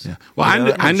knows. Yeah. Well,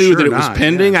 I knew that it was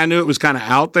pending. Yeah. I knew it was kind of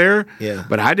out there. Yeah.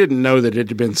 But I didn't know that it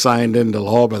had been signed into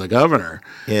law by the governor.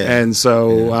 Yeah. And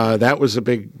so that was a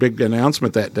big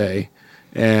announcement that day.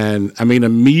 And I mean,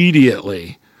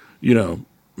 immediately,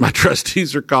 my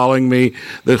trustees are calling me.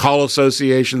 The Hall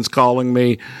Association's calling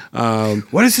me.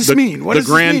 What does this mean? What the does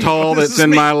this Grand mean? Hall What does that's this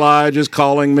in mean? my lodge is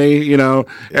calling me. And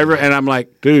I'm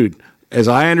like, dude. As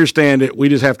I understand it, we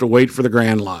just have to wait for the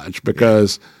Grand Lodge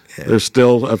because there's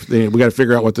still we got to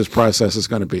figure out what this process is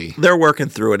going to be. They're working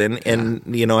through it,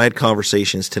 and I had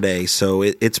conversations today, so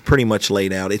it's pretty much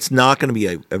laid out. It's not going to be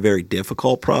a very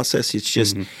difficult process. It's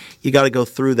just you got to go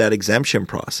through that exemption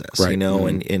process, right.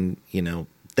 And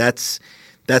that's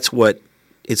what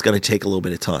it's going to take a little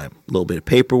bit of time, a little bit of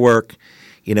paperwork,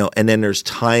 and then there's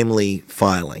timely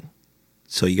filing.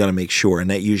 So you got to make sure, and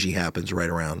that usually happens right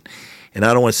around. And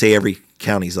I don't want to say every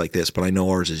county's like this, but I know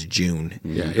ours is June.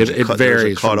 Yeah, it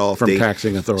varies from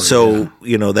taxing authority. So,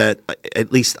 that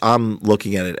at least I'm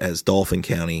looking at it as Dauphin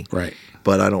County. Right.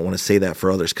 But I don't want to say that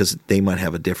for others because they might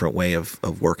have a different way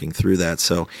of working through that.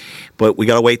 So, but we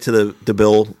got to wait till the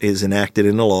bill is enacted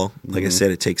into law. Like I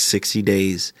said, it takes 60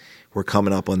 days. We're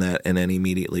coming up on that, and then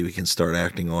immediately we can start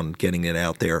acting on getting it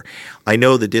out there. I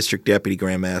know the district deputy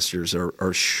grandmasters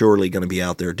are surely going to be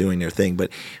out there doing their thing,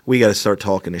 but we got to start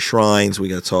talking to shrines. We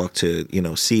got to talk to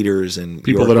cedars and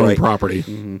people that own property.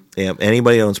 Mm-hmm. Yeah,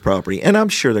 anybody owns property, and I'm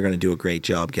sure they're going to do a great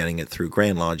job getting it through.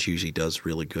 Grand Lodge usually does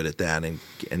really good at that and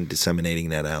disseminating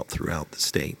that out throughout the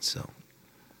state. So.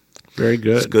 Very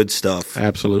good. It's good stuff.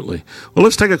 Absolutely. Well,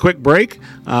 let's take a quick break.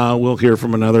 We'll hear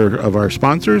from another of our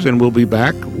sponsors, and we'll be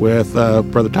back with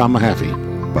Brother Tom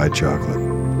Mehaffie. Buy chocolate.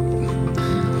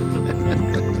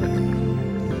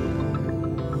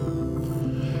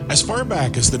 As far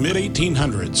back as the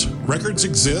mid-1800s, records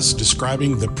exist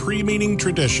describing the pre-meeting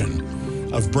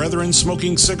tradition of brethren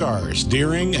smoking cigars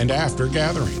during and after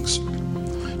gatherings.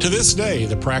 To this day,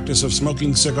 the practice of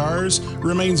smoking cigars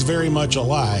remains very much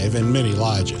alive in many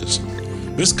lodges.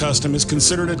 This custom is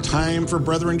considered a time for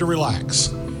brethren to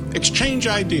relax, exchange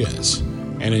ideas,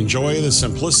 and enjoy the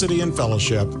simplicity and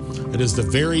fellowship that is the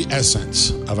very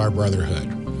essence of our brotherhood.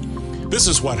 This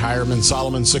is what Hiram &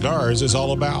 Solomon Cigars is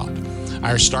all about.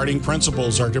 Our starting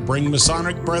principles are to bring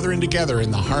Masonic brethren together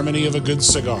in the harmony of a good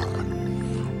cigar.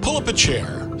 Pull up a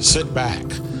chair, sit back,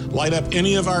 light up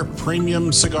any of our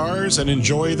premium cigars, and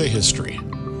enjoy the history.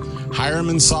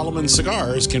 Hiram & Solomon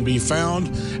Cigars can be found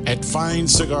at fine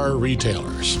cigar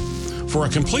retailers. For a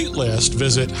complete list,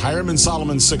 visit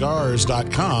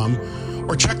hiramandsolomonscigars.com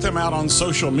or check them out on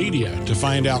social media to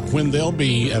find out when they'll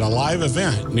be at a live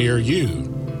event near you.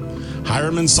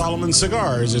 Hiram & Solomon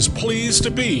Cigars is pleased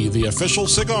to be the official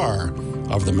cigar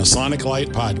of the Masonic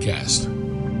Light Podcast.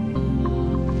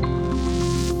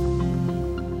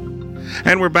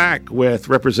 And we're back with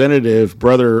Representative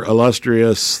Brother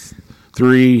Illustrious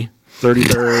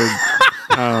 333rd.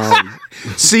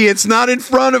 See, it's not in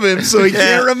front of him, so he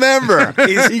can't remember.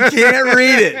 He can't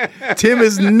read it. Tim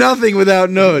is nothing without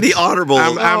notes. The honorable.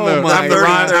 I'm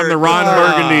the Ron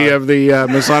Burgundy of the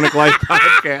Masonic Life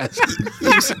Podcast.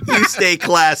 You stay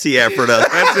classy, Ephrata.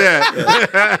 That's it.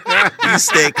 You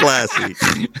stay classy.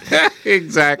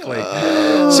 Exactly.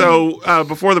 So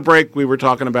before the break, we were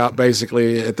talking about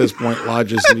basically at this point,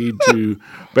 lodges need to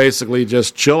basically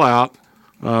just chill out.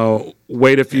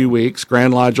 Wait a few weeks.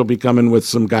 Grand Lodge will be coming with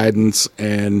some guidance,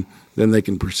 and then they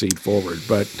can proceed forward.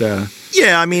 But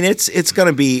yeah, I mean, it's going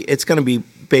to be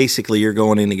basically you're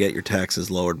going in to get your taxes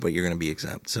lowered, but you're going to be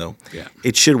exempt. So yeah,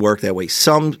 it should work that way.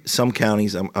 Some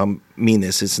counties, mean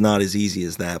this. It's not as easy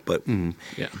as that, but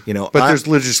yeah, But there's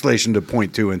legislation to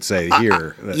point to and say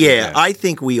here. I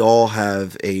think we all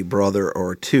have a brother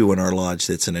or two in our lodge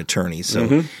that's an attorney,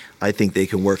 so I think they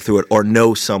can work through it or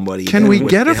know somebody. Can we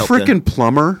get a freaking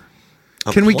plumber?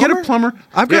 Can we get a plumber?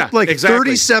 I've got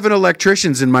 37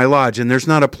 electricians in my lodge, and there's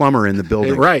not a plumber in the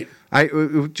building. Right.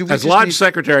 As lodge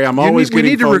secretary, I'm always we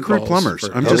getting need to phone recruit calls plumbers.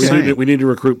 for- I'm just saying. We need to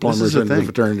recruit plumbers in the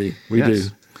fraternity. We do.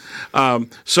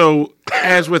 So,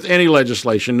 as with any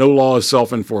legislation, no law is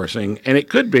self-enforcing, and it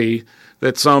could be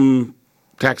that some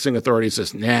taxing authority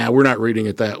says, "Nah, we're not reading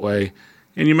it that way,"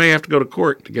 and you may have to go to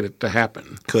court to get it to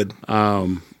happen. Could.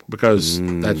 because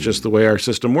that's just the way our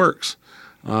system works.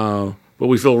 But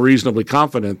we feel reasonably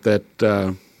confident that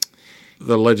the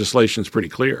legislation's pretty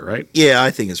clear, right? Yeah, I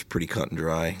think it's pretty cut and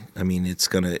dry. I mean, it's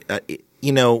going to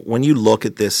when you look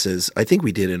at this as – I think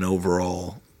we did an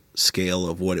overall scale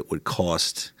of what it would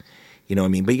cost.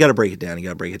 But you got to break it down. You got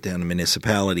to break it down to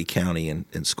municipality, county,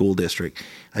 and school district.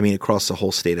 I mean, across the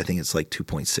whole state, I think it's like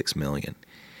 $2.6 million.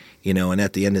 And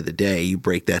at the end of the day, you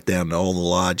break that down to all the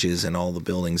lodges and all the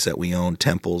buildings that we own,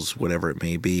 temples, whatever it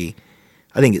may be.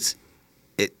 I think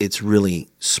it's really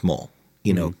small,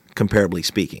 comparably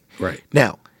speaking. Right.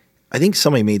 Now, I think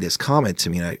somebody made this comment to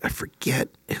me, and I forget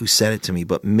who said it to me,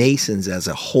 but Masons as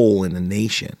a whole in the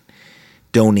nation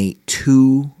donate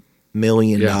 $2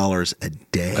 million a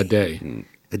day. A day.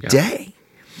 A day.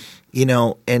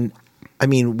 And I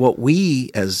mean, what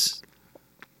we as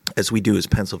we do as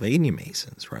Pennsylvania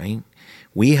Masons, right?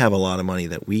 We have a lot of money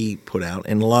that we put out,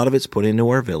 and a lot of it's put into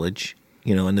our village,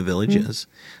 in the villages,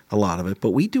 a lot of it. But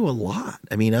we do a lot.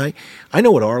 I mean, I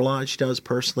know what our lodge does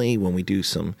personally when we do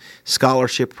some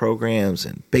scholarship programs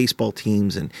and baseball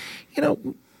teams, and,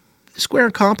 Square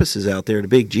and Compass is out there. The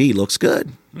Big G looks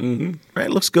good, right?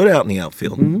 It looks good out in the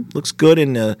outfield. Looks good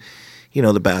in the,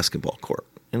 the basketball court,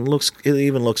 and it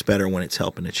even looks better when it's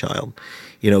helping a child,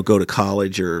 go to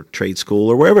college or trade school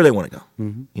or wherever they want to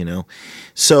go.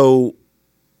 So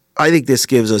I think this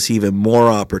gives us even more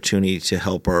opportunity to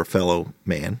help our fellow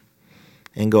man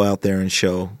and go out there and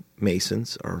show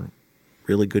Masons are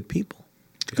really good people.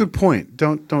 Good point.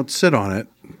 Don't sit on it.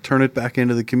 Turn it back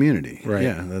into the community. Right.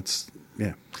 Yeah,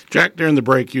 yeah. Jack, during the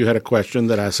break, you had a question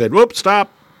that I said, "Whoop,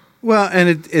 stop." Well, and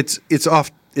it's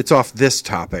off this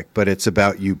topic, but it's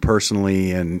about you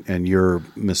personally and your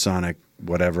Masonic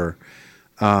whatever.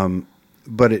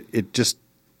 But it just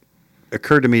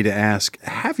occurred to me to ask: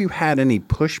 have you had any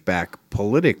pushback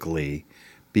politically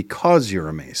because you're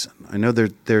a Mason? I know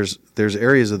there's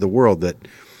areas of the world that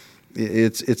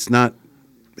it's not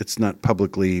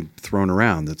publicly thrown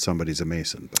around that somebody's a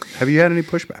Mason. But have you had any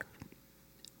pushback?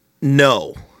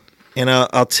 No. And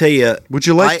I'll tell you. Would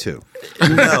you like to?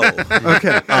 No.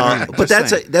 Okay. But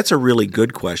that's a really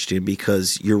good question,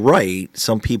 because you're right.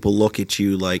 Some people look at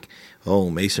you like, oh,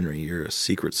 Masonry, you're a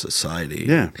secret society.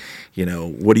 Yeah.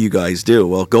 What do you guys do?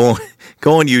 Well, go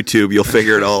on YouTube. You'll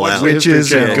figure it all out.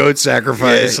 Witches and goat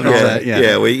sacrifice and all that.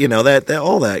 Yeah. Well, that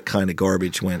all that kind of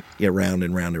garbage went round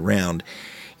and round and round.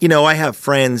 I have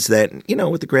friends that,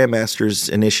 with the Grandmasters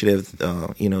Initiative,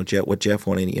 what Jeff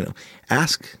wanted,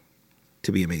 ask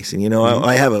to be a Mason.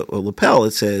 I have a lapel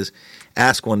that says,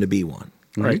 ask one to be one.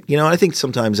 Right. I think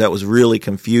sometimes that was really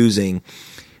confusing.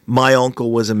 My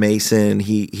uncle was a Mason.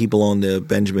 He belonged to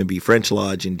Benjamin B. French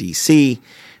Lodge in D.C.,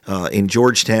 in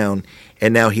Georgetown,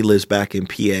 and now he lives back in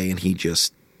PA, and he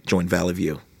just joined Valley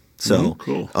View. So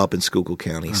cool. Up in Schuylkill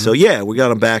County. So, we got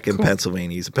him back in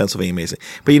Pennsylvania. He's a Pennsylvania Mason.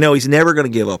 But, he's never going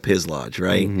to give up his lodge,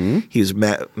 right? He was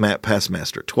past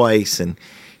master twice, and,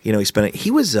 he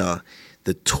was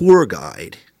the tour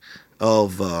guide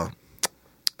of the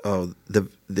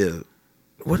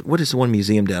what is the one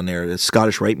museum down there? The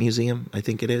Scottish Rite Museum, I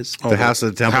think it is. The House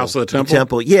of the Temple. House of the Temple?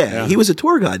 Temple. Yeah. He was a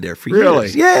tour guide there for years. Really?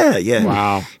 Yeah.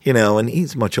 Wow. And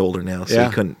he's much older now, so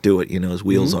he couldn't do it. His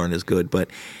wheels aren't as good,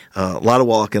 but a lot of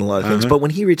walking, a lot of things. But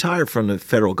when he retired from the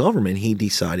federal government, he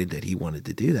decided that he wanted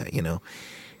to do that,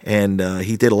 and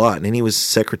he did a lot. And he was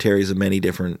secretaries of many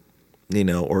different,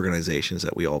 organizations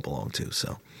that we all belong to.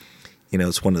 So,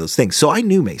 it's one of those things. So I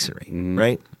knew Masonry,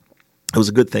 right? It was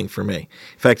a good thing for me.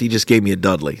 In fact, he just gave me a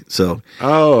Dudley. So,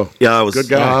 I was good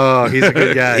guy. Oh, he's a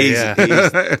good guy. He's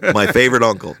my favorite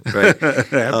uncle, right?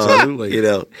 Absolutely.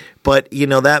 But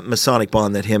that Masonic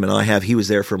bond that him and I have. He was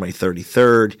there for my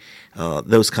 33rd.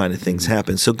 Those kind of things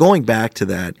happen. So going back to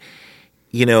that,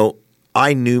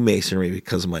 I knew Masonry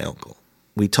because of my uncle.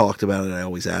 We talked about it. I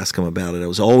always ask him about it. I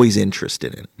was always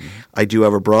interested in it. I do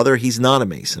have a brother. He's not a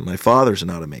Mason. My father's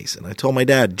not a Mason. I told my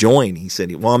dad, join. He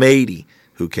said, well, I'm 80.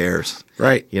 Who cares?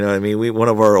 Right. You know what I mean? One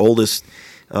of our oldest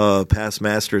past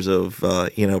masters of,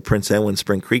 Prince Edwin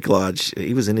Spring Creek Lodge,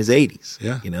 he was in his 80s.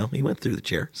 Yeah. He went through the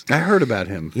chairs. I heard about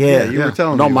him. Yeah. You were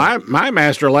telling me. me. No, my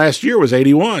master last year was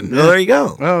 81. Well, there you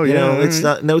go. Oh, yeah. It's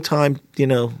not no time,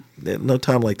 no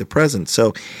time like the present.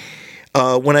 So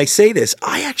when I say this,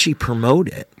 I actually promote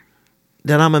it,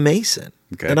 that I'm a Mason,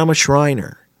 that I'm a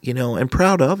Shriner, and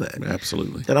proud of it.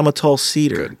 Absolutely. That I'm a tall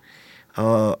cedar. Good.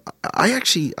 I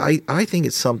think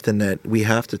it's something that we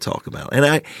have to talk about. And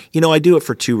I do it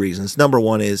for two reasons. Number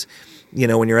one is,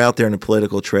 when you're out there in the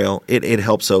political trail, it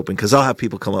helps open, because I'll have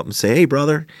people come up and say, "Hey,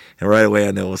 brother," and right away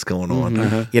I know what's going on.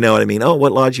 Uh-huh. You know what I mean? Oh,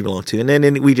 what lodge you belong to? And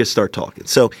then we just start talking.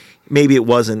 So maybe it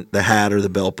wasn't the hat or the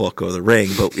belt buckle or the ring,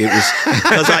 but it was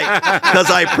because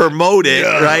I promote it,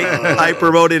 right? I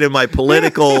promote it in my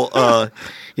political,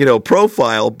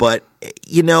 profile. But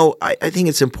I think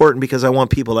it's important because I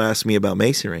want people to ask me about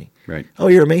masonry. Right. Oh,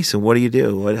 you're a Mason. What do you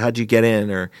do? How'd you get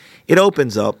in? Or it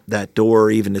opens up that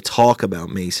door even to talk about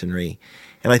masonry.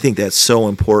 And I think that's so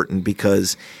important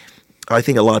because I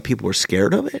think a lot of people are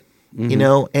scared of it,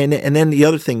 And then the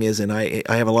other thing is, and I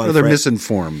have a lot of they're friends.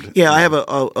 misinformed. Yeah, I have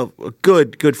a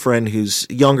good friend who's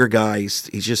a younger guy. He's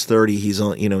just 30. He's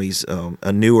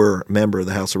a newer member of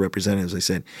the House of Representatives. I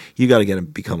said, you got to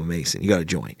become a Mason. You got to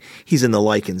join. He's in the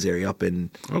Lycans area up in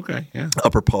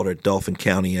upper part of Dauphin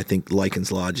County. I think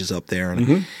Lycans Lodge is up there.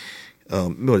 And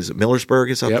what is it? Millersburg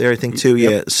is up there, I think, too.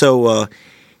 Yep. Yeah. So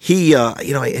he,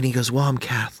 and he goes, well, I'm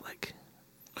Catholic.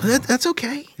 Well, that's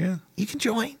okay. Yeah. You can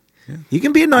join. Yeah. You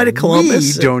can be a Knight of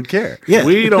Columbus. We don't care. Yeah.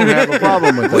 We don't have a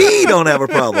problem with that. We don't have a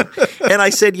problem. And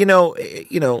I said,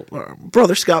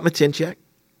 Brother Scott Matinchek,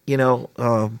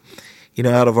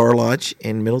 out of our lodge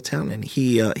in Middletown, and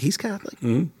he's Catholic.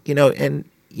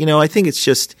 Mm-hmm. I think it's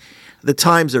just the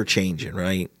times are changing,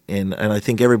 right? And I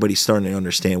think everybody's starting to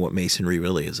understand what Masonry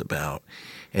really is about,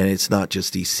 and it's not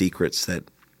just these secrets that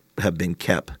have been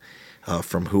kept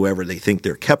from whoever they think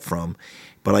they're kept from.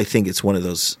 But I think it's one of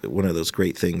those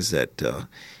great things that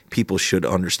people should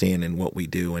understand in what we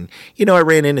do. And I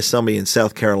ran into somebody in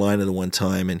South Carolina the one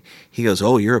time, and he goes,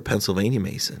 "Oh, you're a Pennsylvania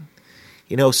Mason."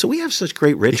 So we have such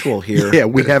great ritual here. Yeah,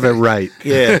 we have it right.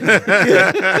 Yeah.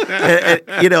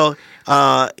 And,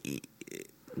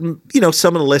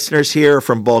 some of the listeners here are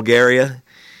from Bulgaria.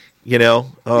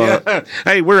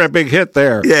 Hey, we're a big hit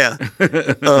there. Yeah.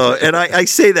 And I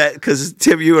say that because,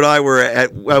 Tim, you and I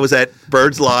I was at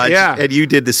Bird's Lodge, and you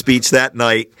did the speech that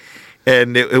night,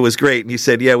 and it was great. And you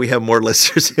said, we have more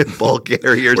listeners in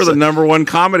Bulgaria. We're the number one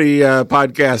comedy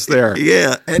podcast there.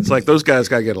 Yeah. It's like those guys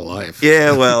got to get a life.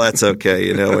 Yeah, well, that's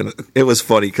okay, and it was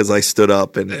funny because I stood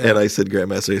up and I said,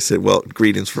 Grandmaster, I said, well,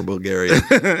 greetings from Bulgaria.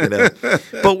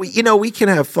 But, we can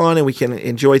have fun and we can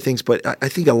enjoy things, but I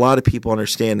think a lot of people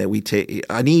understand that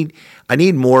I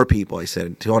need more people, I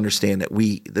said, to understand that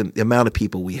the amount of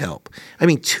people we help. I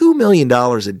mean, $2 million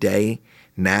a day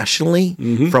nationally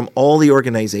from all the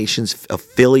organizations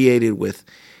affiliated with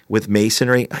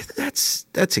Masonry.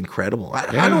 That's incredible.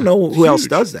 I don't know who else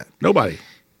does that. Nobody.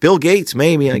 Bill Gates,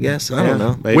 maybe, I guess. I don't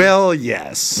know. Maybe. Well,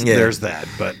 yes, there's that,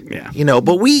 but yeah.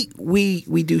 But we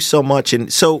do so much,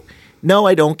 and so no,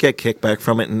 I don't get kickback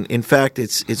from it. And in fact,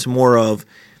 it's more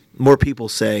people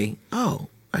say, "Oh,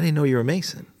 I didn't know you were a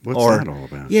Mason." What's that all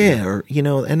about? Yeah, or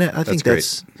and I think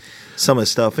that's some of the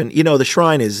stuff. And the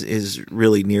shrine is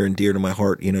really near and dear to my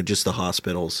heart. Just the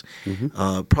hospitals.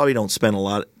 Probably don't spend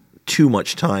too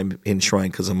much time in shrine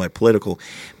because of my political,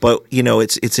 but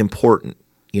it's important.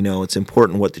 It's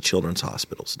important what the children's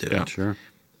hospitals do. Yeah, sure.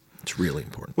 It's really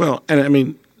important. Well, and I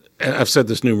mean, I've said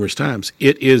this numerous times.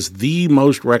 It is the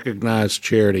most recognized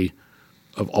charity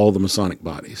of all the Masonic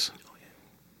bodies. Oh, yeah.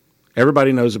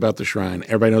 Everybody knows about the shrine.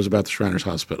 Everybody knows about the Shriners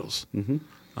Hospitals.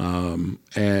 Mm-hmm.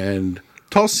 And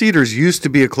Tall Cedars used to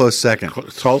be a close second.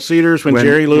 Tall Cedars when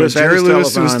Jerry Lewis had his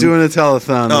telethon. was doing a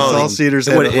telethon. Tall Cedars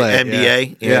had to play.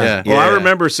 MBA? Yeah. Well, I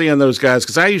remember seeing those guys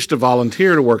because I used to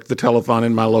volunteer to work the telethon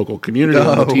in my local community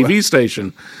on the TV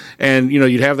station. And,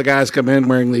 you'd have the guys come in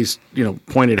wearing these,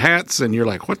 pointed hats, and you're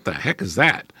like, what the heck is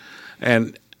that?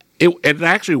 And it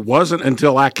actually wasn't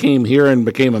until I came here and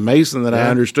became a Mason that I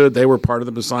understood they were part of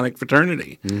the Masonic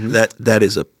fraternity. Mm-hmm. That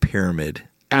is a pyramid.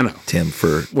 I know. Tim,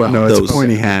 no, it's a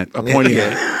pointy hat. A pointy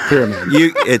hat. Pyramid.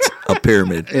 It's a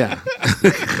pyramid. Yeah.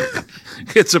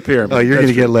 It's a pyramid. Oh, you're going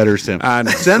to get letters, Tim. I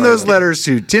know. Send those letters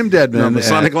to Tim Dedman.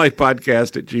 Masonic Light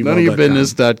Podcast at gmail.com.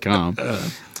 Noneofyourbusiness.com.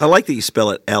 I like that you spell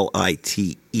it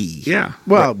Lite. Yeah.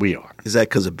 Well, we are. Is that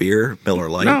because of beer, Miller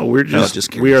Lite? No, we're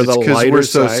just curious. we are the because lighter we're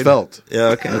so side. svelte. Yeah,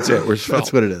 okay. That's it. We're svelte.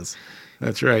 That's what it is.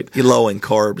 That's right. You're low in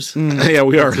carbs. Yeah,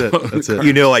 we are. That's it.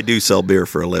 You know I do sell beer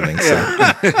for a living. So.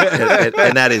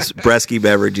 and that is Bresky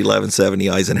Beverage, 1170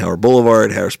 Eisenhower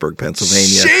Boulevard, Harrisburg, Pennsylvania.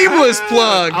 Shameless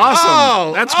plug. Awesome.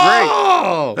 Oh, That's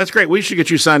great. That's great. We should get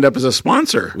you signed up as a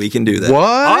sponsor. We can do that. What?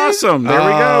 Awesome. There we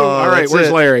go. All right. that's Where's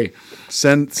it. Larry?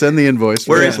 Send the invoice.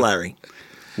 Where is Larry?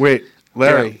 Wait,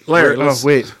 Larry. Yeah, Larry,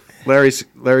 Wait. Larry's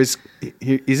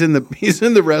he's in the restroom. He's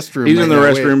in the now.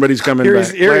 restroom, but he's coming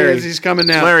back. Here Larry, he is. He's coming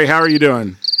now. Larry, how are you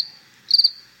doing?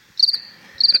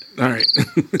 All right.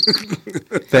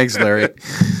 Thanks, Larry.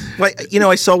 Well,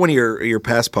 I saw one of your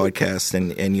past podcasts,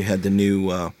 and you had the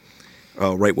new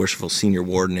Right Worshipful Senior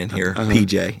Warden in here,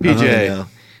 PJ. PJ.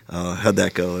 How'd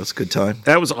that go? It was a good time.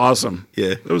 That was awesome.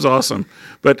 Yeah. It was awesome.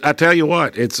 But I tell you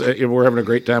what, it's we're having a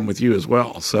great time with you as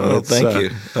well. So thank you.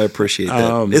 I appreciate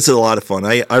that. It's a lot of fun.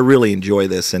 I really enjoy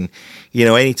this, and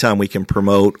anytime we can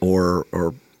promote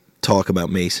or talk about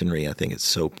Masonry, I think it's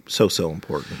so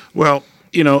important. Well,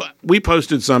 we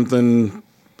posted something,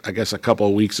 I guess, a couple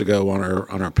of weeks ago on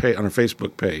our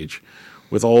Facebook page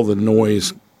with all the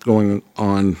noise going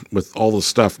on, with all the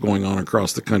stuff going on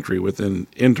across the country within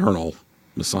internal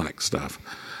Masonic stuff.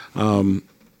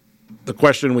 The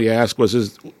question we asked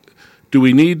was: do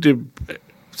we need to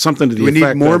something to the effect? Do we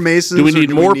need more Masons? Do we need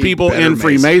more people in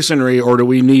Freemasonry, or do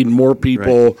we need more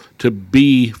people to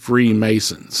be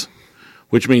Freemasons?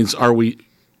 Which means,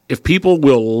 if people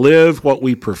will live what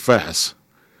we profess,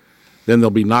 then they'll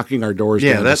be knocking our doors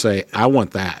down to say, "I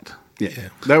want that." Yeah,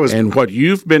 that was. And what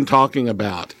you've been talking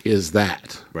about is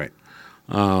that, right?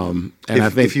 And I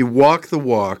think if you walk the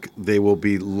walk, they will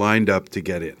be lined up to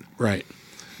get in. Right.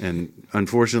 And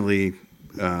unfortunately,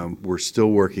 we're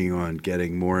still working on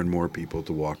getting more and more people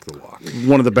to walk the walk.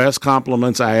 One of the best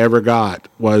compliments I ever got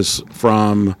was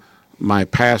from my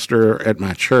pastor at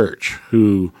my church,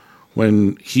 who,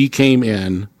 when he came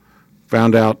in,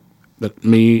 found out that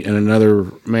me and another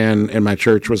man in my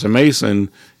church was a Mason,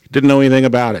 didn't know anything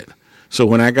about it. So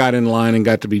when I got in line and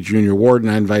got to be junior warden,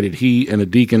 I invited he and a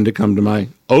deacon to come to my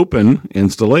open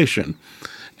installation.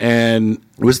 And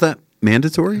was that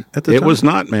mandatory at the time? It was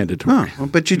not mandatory. Oh,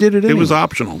 but you did it anyway. It was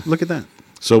optional. Look at that.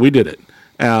 So we did it.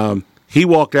 He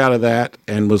walked out of that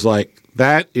and was like,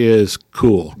 that is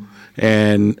cool.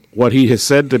 And what he has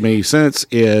said to me since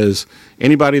is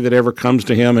anybody that ever comes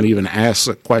to him and even asks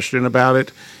a question about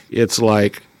it, it's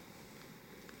like,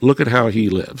 look at how he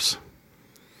lives.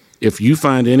 If you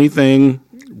find anything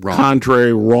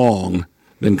contrary wrong,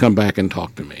 then come back and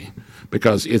talk to me.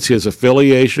 Because it's his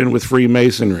affiliation with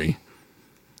Freemasonry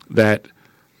that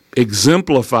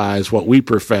exemplifies what we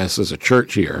profess as a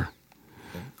church here.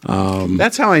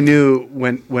 That's how I knew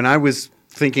when I was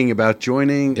thinking about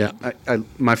joining. Yeah.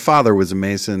 My father was a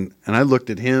Mason, and I looked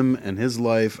at him and his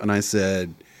life, and I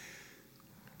said,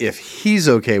 if he's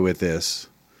okay with this,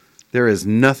 there is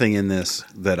nothing in this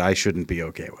that I shouldn't be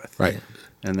okay with. Right.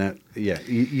 And that,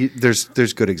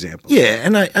 there's good examples. Yeah,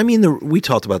 and I mean, we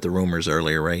talked about the rumors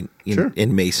earlier, right? Sure.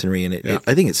 In Masonry, and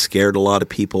I think it scared a lot of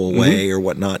people away or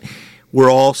whatnot.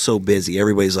 We're all so busy.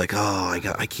 Everybody's like, "Oh,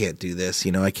 I can't do this."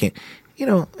 I can't.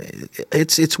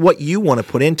 It's what you want to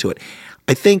put into it.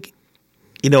 I think,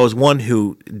 as one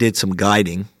who did some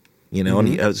guiding,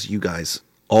 and as you guys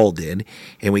all did,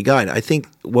 and we guide. I think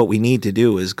what we need to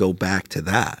do is go back to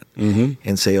that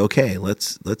and say, okay,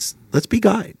 let's be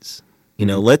guides.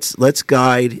 Let's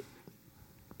guide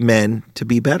men to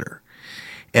be better.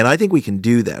 And I think we can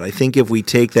do that. I think if we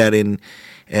take that in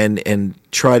and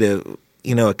try to,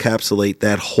 encapsulate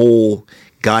that whole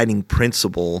guiding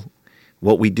principle,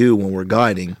 what we do when we're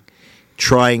guiding,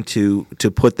 trying to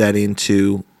put that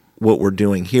into what we're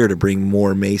doing here to bring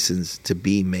more Masons to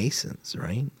be Masons,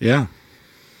 right? Yeah.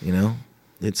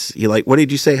 It's like, what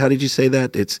did you say? How did you say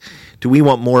that? It's, do we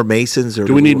want more Masons, or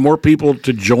do we need more people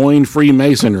to join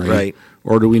Freemasonry? Right.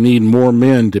 Or do we need more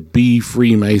men to be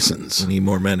Freemasons? We need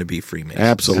more men to be Freemasons.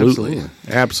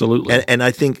 Absolutely. And I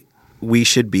think we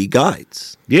should be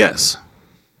guides. Yes.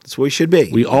 That's what we should be.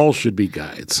 We all should be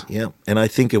guides. Yeah. And I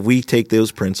think if we take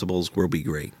those principles, we'll be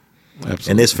great.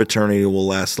 Absolutely. And this fraternity will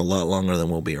last a lot longer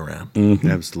than we'll be around. Mm-hmm.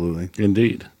 Absolutely.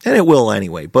 Indeed. And it will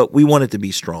anyway, but we want it to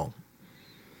be strong.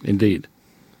 Indeed.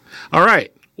 All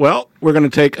right. Well, we're going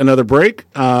to take another break.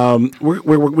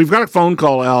 We've got a phone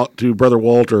call out to Brother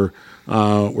Walter.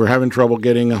 We're having trouble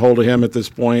getting a hold of him at this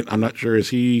point. I'm not sure.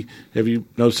 Have you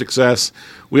no success?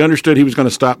 We understood he was going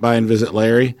to stop by and visit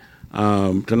Larry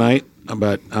tonight,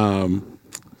 but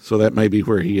so that may be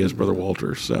where he is, Brother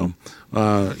Walter. So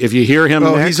if you hear him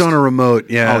next, he's on a remote.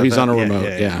 Yeah. Oh, he's on a remote.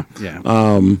 Yeah.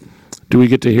 Yeah. Do we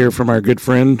get to hear from our good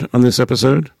friend on this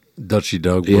episode? Dutchy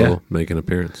Doug will make an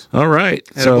appearance. All right.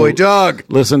 Boy, Doug.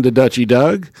 Listen to Dutchy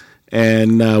Doug.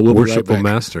 And we'll Worshipful be right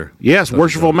back. Master. Yes, Dutchy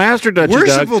Worshipful Doug. Master Dutchy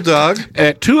Worshipful Doug.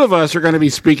 Two of us are going to be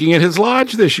speaking at his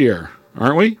lodge this year,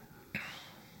 aren't we?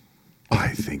 I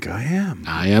think I am.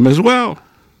 I am as well.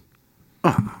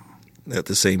 At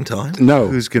the same time? No.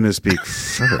 Who's going to speak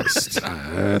first?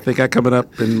 I think I'm coming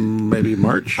up in maybe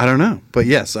March. I don't know. But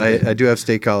yes, I do have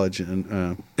State College.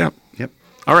 And Yep. Yep.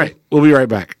 All right. We'll be right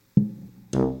back.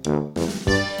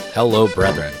 Hello,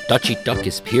 brethren. Dutchy Duck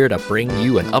is here to bring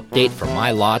you an update from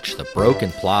my lodge, the Broken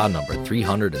Plow number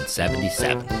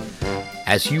 377.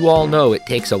 As you all know, it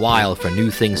takes a while for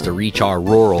new things to reach our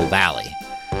rural valley.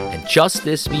 And just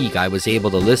this week, I was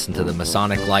able to listen to the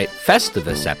Masonic Light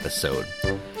Festivus episode.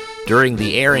 During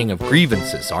the airing of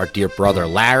grievances, our dear brother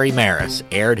Larry Maris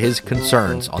aired his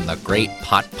concerns on the great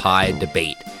pot pie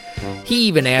debate. He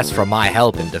even asked for my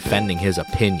help in defending his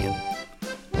opinion.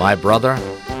 My brother,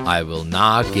 I will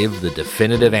now give the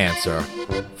definitive answer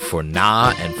for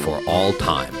now and for all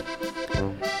time.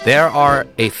 There are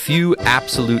a few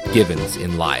absolute givens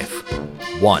in life.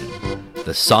 1.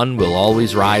 The sun will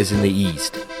always rise in the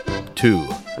east. 2.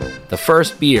 The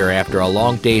first beer after a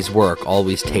long day's work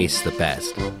always tastes the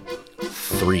best.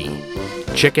 3.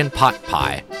 Chicken pot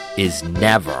pie is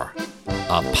never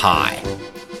a pie.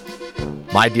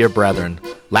 My dear brethren,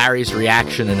 Larry's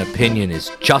reaction and opinion is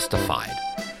justified.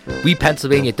 We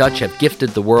Pennsylvania Dutch have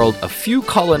gifted the world a few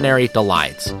culinary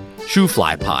delights: shoe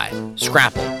fly pie,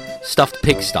 scrapple, stuffed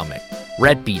pig stomach,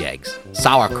 red beet eggs,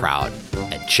 sauerkraut,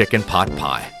 and chicken pot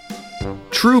pie.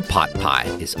 True pot pie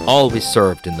is always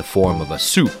served in the form of a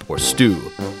soup or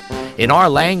stew. In our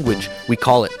language, we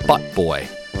call it butt boy,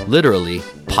 literally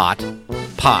pot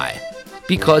pie,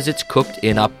 because it's cooked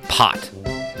in a pot.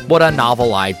 What a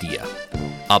novel idea.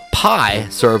 A pie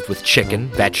served with chicken,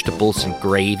 vegetables, and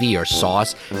gravy or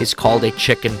sauce is called a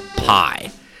chicken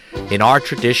pie. In our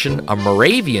tradition, a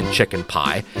Moravian chicken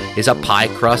pie is a pie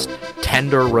crust,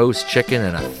 tender roast chicken,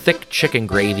 and a thick chicken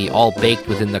gravy all baked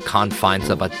within the confines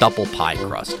of a double pie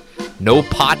crust. No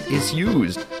pot is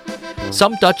used.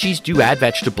 Some Dutchies do add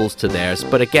vegetables to theirs,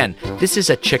 but again, this is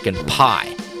a chicken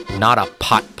pie, not a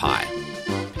pot pie.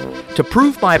 To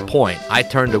prove my point, I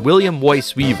turn to William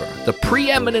Weiss Weaver, the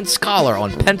preeminent scholar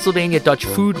on Pennsylvania Dutch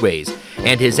foodways,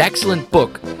 and his excellent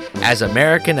book, As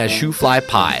American as Shoe Fly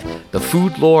Pie, The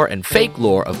Food Lore and Fake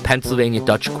Lore of Pennsylvania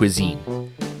Dutch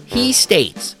Cuisine. He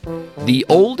states, the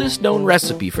oldest known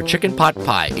recipe for chicken pot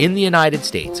pie in the United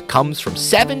States comes from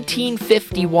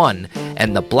 1751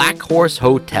 and the Black Horse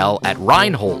Hotel at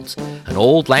Reinhold's, an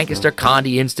old Lancaster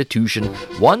County institution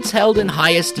once held in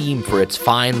high esteem for its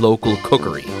fine local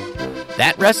cookery.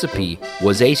 That recipe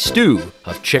was a stew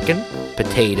of chicken,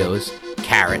 potatoes,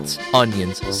 carrots,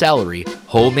 onions, celery,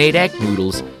 homemade egg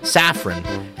noodles, saffron,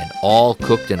 and all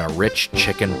cooked in a rich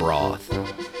chicken broth.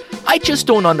 I just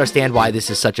don't understand why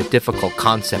this is such a difficult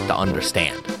concept to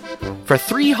understand. For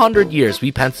 300 years,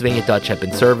 we Pennsylvania Dutch have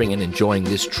been serving and enjoying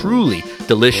this truly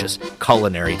delicious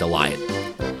culinary delight.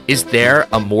 Is there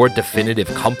a more definitive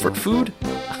comfort food?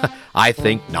 I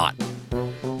think not.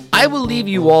 I will leave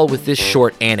you all with this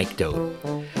short anecdote.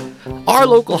 Our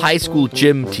local high school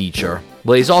gym teacher,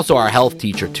 well, he's also our health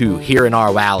teacher too, here in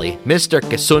our valley, Mr.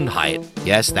 Gesundheit,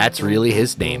 yes, that's really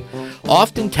his name,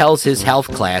 often tells his health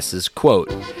classes,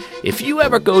 quote, if you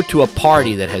ever go to a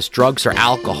party that has drugs or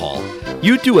alcohol,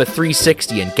 you do a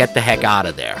 360 and get the heck out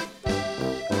of there.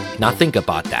 Now think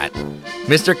about that.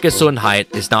 Mr.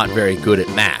 Gesundheit is not very good at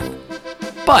math,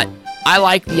 but I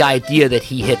like the idea that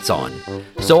he hits on,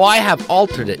 so I have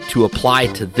altered it to apply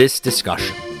to this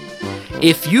discussion.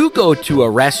 If you go to a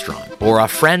restaurant or a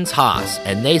friend's house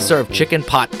and they serve chicken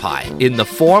pot pie in the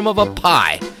form of a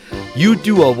pie, you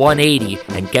do a 180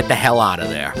 and get the hell out of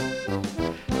there.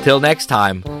 Till next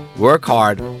time, work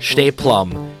hard, stay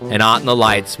plumb, and out in the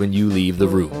lights when you leave the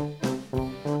room.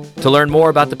 To learn more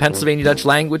about the Pennsylvania Dutch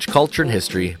language, culture, and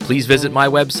history, please visit my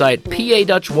website,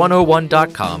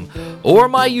 padutch101.com, or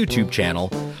my YouTube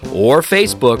channel, or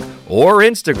Facebook, or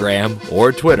Instagram,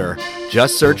 or Twitter.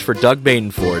 Just search for Doug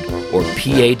Badenford or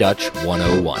PA Dutch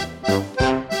 101.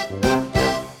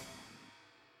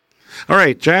 All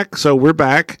right, Jack, so we're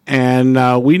back, and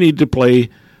we need to play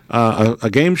a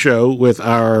game show with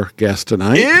our guest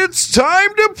tonight. It's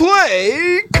time to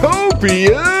play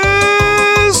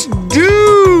Copious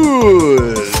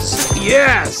Dues.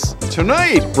 Yes.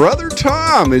 Tonight, Brother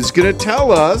Tom is going to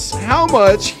tell us how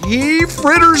much he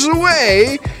fritters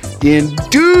away in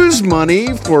dues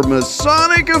money for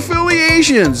Masonic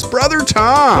affiliations. Brother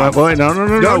Tom. Wait,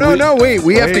 no. Wait,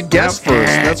 we have to guess first.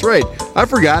 That's right. I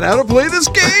forgot how to play this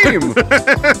game.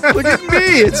 Look at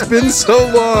me. It's been so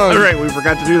long. All right, we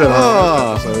forgot to do that.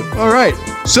 All right.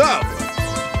 So,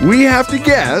 we have to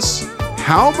guess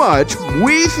how much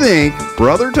we think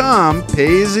Brother Tom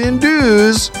pays in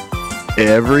dues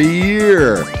every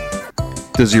year.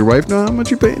 Does your wife know how much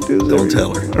you pay in dues? Don't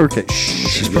tell her. Okay.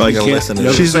 She's probably going to listen to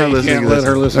this. She's not listening. Can't let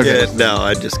her listen. Okay. Yeah, no,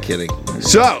 I'm just kidding.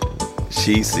 So,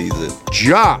 She sees it.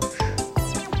 Josh.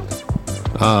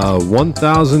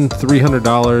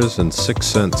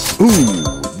 $1,300.06. Ooh,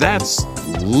 that's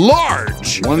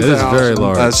large. It is very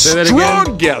large. A Say that strong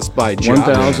again. guess by Josh.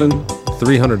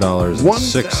 $300.06.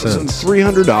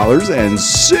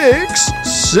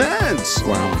 $1,300.06.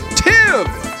 Wow. Tim.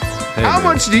 How man.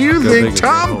 much do you Go think big or go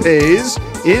Tom home. pays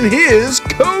in his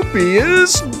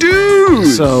copious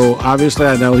dues? So obviously,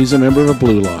 I know he's a member of a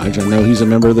Blue Lodge. I know he's a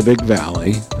member of the Big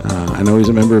Valley. I know he's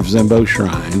a member of Zembo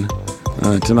Shrine.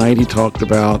 Tonight he talked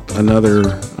about another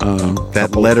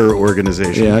that letter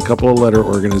organization. a couple of letter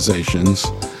organizations.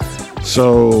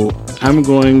 So I'm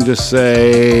going to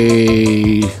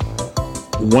say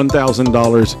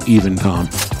 $1,000 even, Tom.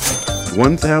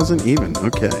 1,000 even.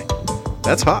 Okay.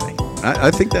 That's high.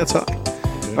 I think that's high.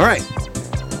 All right.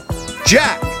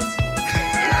 Jack,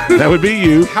 That would be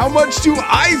you. how much do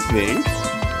I think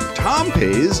Tom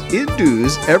pays in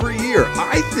dues every year?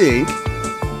 I think,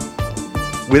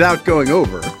 without going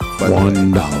over, by the way,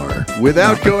 $1.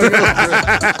 without going over,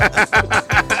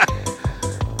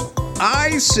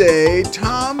 I say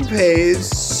Tom pays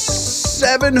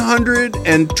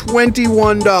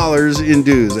 $721 in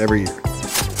dues every year.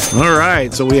 All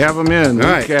right, so we have them in. All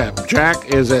right. Recap. Jack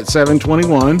is at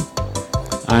 $721.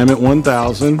 I'm at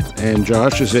 $1,000, and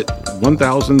Josh is at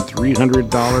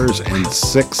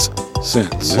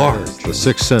 $1,300.06. Large. The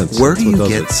 6 cents. Where do That's you what does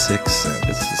get it. 6 cents?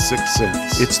 It's the 6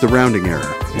 cents. It's the rounding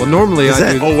error. Well, normally Is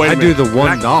that- I do, oh, wait a I do minute. the Did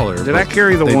I- $1. did I but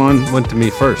carry the they one? Went to me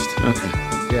first. Okay.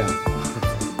 Yeah.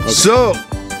 So,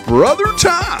 Brother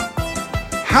Tom,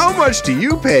 how much do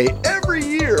you pay every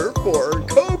year for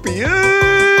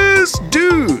copious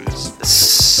dues?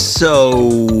 So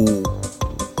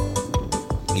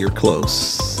you're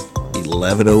close.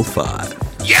 11:05.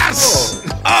 Yes!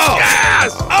 Oh!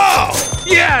 Yes! Oh!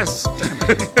 Yes!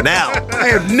 Now, I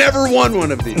have never won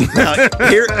one of these.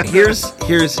 here's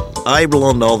I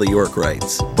belong to all the York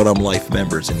rights, but I'm life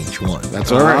members in each one.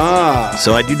 That's all right. Ah.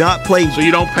 So I do not play. So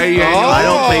you don't pay I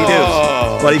don't pay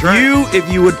dues. But if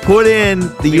you would put in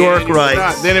the York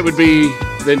rights, then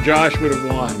Josh would have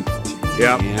won.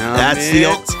 Yep.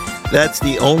 that's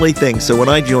the only thing. So when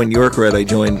I joined York Red, I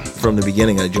joined from the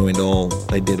beginning. I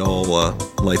did all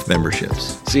life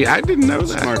memberships. See, I didn't know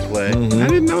that. Smart play. I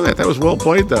didn't know that. That was well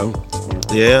played, though.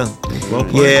 Yeah, Well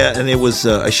played. yeah, and it was.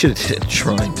 I should have did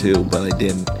Shrine too, but I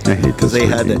didn't I hate because they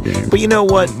had to. game. But you know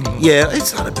what? Yeah,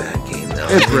 it's not a bad game though.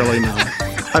 It's really not.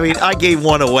 I mean, I gave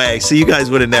one away, so you guys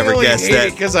would have never guessed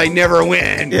that. because I never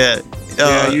win. Yeah.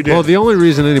 Yeah, you did. Well, the only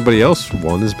reason anybody else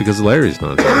won is because Larry's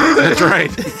not here. That's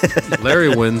right. Larry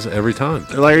wins every time.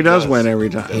 Larry does win every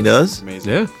time. He does.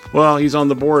 Yeah. Well, he's on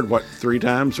the board, 3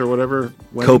 times or whatever?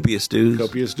 Winning? Copious dues.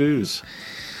 Copious dues.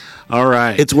 All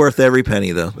right. It's worth every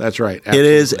penny, though. That's right. It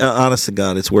is. Honest to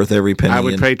God, it's worth every penny. I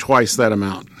would and pay twice that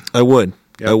amount. I would.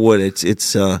 Yep. I would.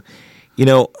 It's. You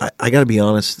know, I got to be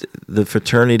honest. The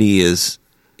fraternity is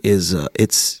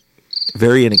it's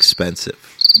very inexpensive.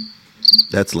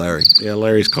 That's Larry. Yeah,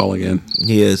 Larry's calling in.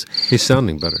 He is. He's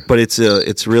sounding better. But it's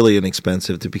really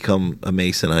inexpensive to become a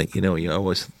Mason. I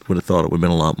always would have thought it would have been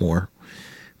a lot more.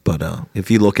 But if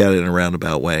you look at it in a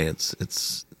roundabout way,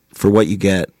 it's for what you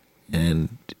get and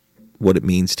what it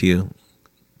means to you.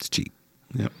 It's cheap.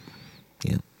 Yep.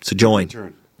 Yeah. So join.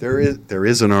 There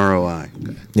is an ROI.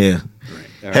 Yeah.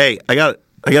 Hey, I got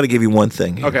to give you one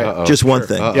thing. Okay. Uh-oh. Just one Sure.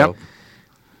 thing. Uh-oh. Yep.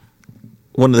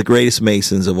 One of the greatest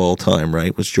Masons of all time,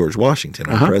 right, was George Washington,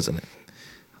 our president.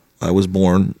 I was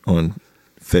born on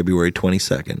February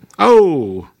 22nd,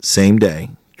 Oh, same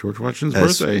day George Washington's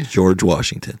as birthday. George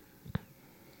Washington,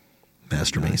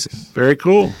 Master Mason. Very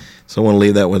cool. So I want to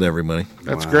leave that with everybody.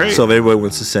 That's great. So if anybody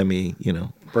wants to send me,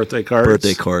 birthday cards.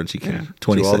 birthday cards, you can. Yeah.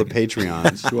 20 To all the seconds.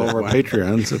 Patreons. To all of our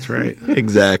Patreons. That's right.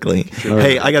 Exactly.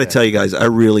 Hey, I got to tell you guys, I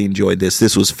really enjoyed this.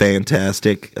 This was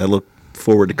fantastic. I look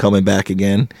forward to coming back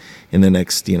again in the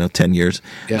next 10 years.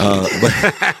 Yeah.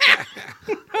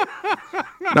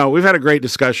 No, we've had a great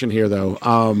discussion here, though,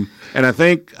 and I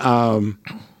think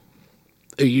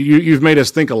you've made us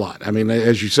think a lot. I mean,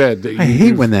 as you said, I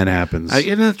hate when that happens.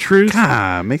 Isn't that the truth?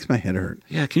 God, it makes my head hurt.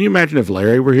 Yeah. Can you imagine if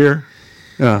Larry were here?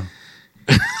 Yeah.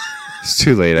 It's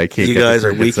too late. I can't. You get guys the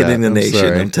are crickets weakening out. the I'm nation.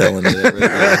 sorry. I'm telling you that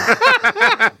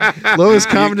right now. Lowest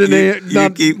common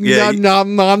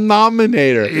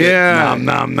denominator. Yeah.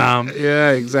 Nom nom.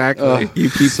 Yeah. Exactly. You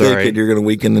keep thinking you're going to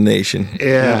weaken the nation.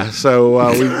 Yeah.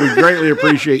 So we greatly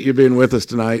appreciate you being with us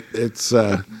tonight. It's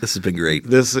This has been great.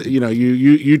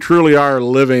 you truly are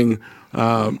living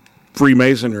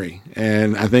Freemasonry,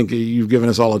 and I think you've given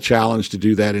us all a challenge to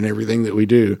do that in everything that we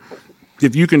do.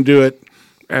 If you can do it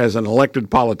as an elected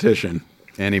politician,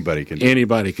 Anybody can.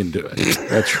 anybody can do it.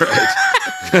 That's right.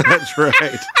 That's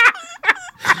right.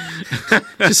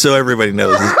 Just so everybody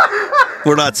knows,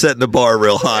 we're not setting the bar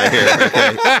real high here.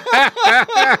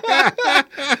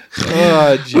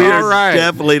 We are All right.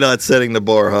 definitely not setting the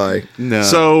bar high. No.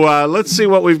 So let's see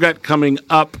what we've got coming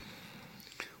up.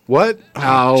 What?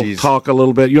 I'll Jeez. talk a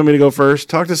little bit. You want me to go first?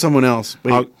 Talk to someone else.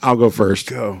 Wait. I'll go first.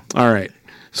 Go. All right.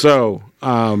 So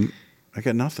I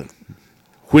got nothing.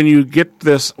 when you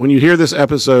hear this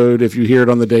episode, if you hear it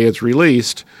on the day it's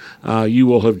released, you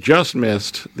will have just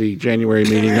missed the January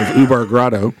meeting of Ubar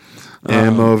Grotto.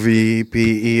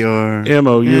 MOVPER.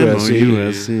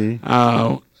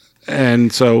 MOUSC.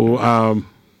 And so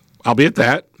I'll be at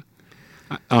that.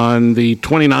 On the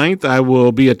 29th, I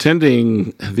will be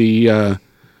attending the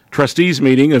trustees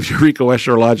meeting of Eureka West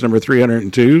Shore Lodge number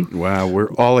 302. Wow,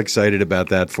 we're all excited about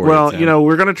that for you. Well, Tim.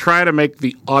 we're going to try to make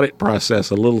the audit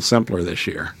process a little simpler this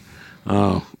year,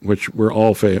 which we're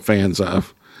all fans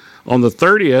of. On the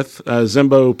 30th,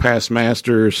 Zimbo Past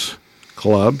Masters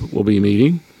Club will be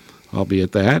meeting. I'll be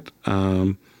at that.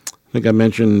 I think I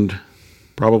mentioned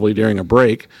probably during a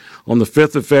break. On the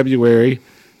 5th of February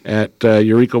at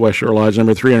Eureka West Shore Lodge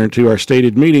number 302, our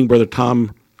stated meeting, Brother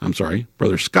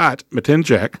Scott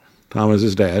Matinchek. Tom is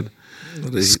his dad.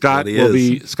 Scott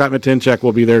Matinchek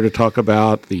will be there to talk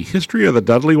about the history of the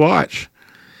Dudley Watch.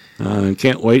 And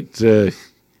can't wait to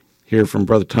hear from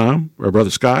Brother Tom or Brother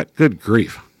Scott. Good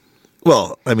grief.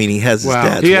 Well, I mean, he has his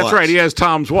dad's That's watch. right. He has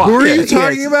Tom's watch. Who are you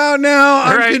talking about now?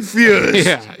 I'm Right. confused.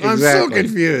 Yeah, exactly. I'm so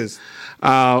confused.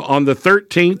 On the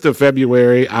 13th of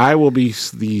February, I will be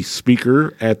the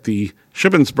speaker at the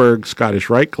Shippensburg Scottish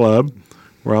Rite Club,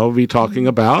 where I'll be talking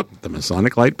about the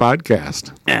Masonic Light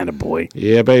podcast. Attaboy.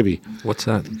 Yeah, baby. What's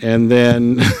that? And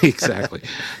then, exactly.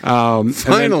 Finally. And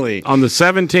then on the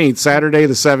 17th, Saturday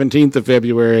the 17th of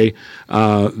February,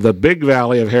 the Big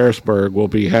Valley of Harrisburg will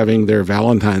be having their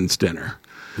Valentine's dinner.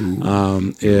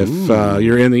 If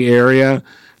you're in the area,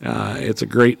 it's a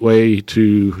great way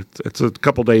it's a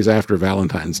couple days after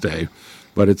Valentine's Day,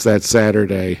 but it's that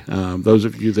Saturday. Those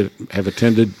of you that have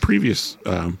attended previous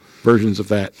versions of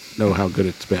that know how good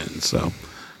it's been. So,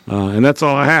 and that's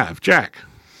all I have. Jack.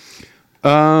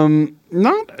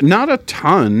 Not a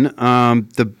ton.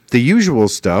 The usual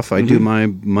stuff. I do my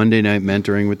Monday night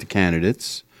mentoring with the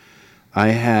candidates. I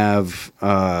have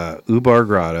Ubar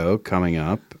Grotto coming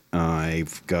up.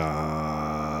 I've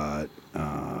got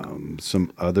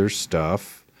some other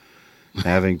stuff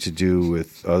having to do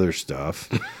with other stuff.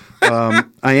 I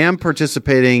am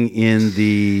participating in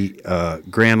the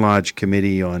Grand Lodge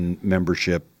Committee on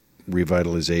Membership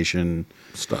Revitalization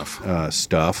Stuff.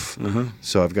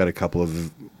 So I've got a couple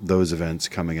of those events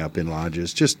coming up in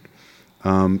lodges. Just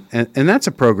and that's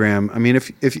a program. I mean,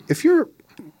 if you're,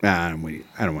 I don't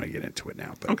want to get into it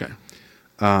now. But, Okay.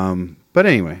 But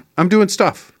anyway, I'm doing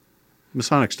stuff,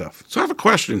 Masonic stuff. So I have a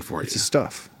question for you. It's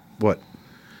stuff. What?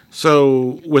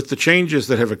 So with the changes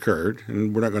that have occurred,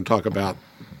 and we're not going to talk about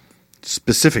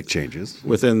Specific changes.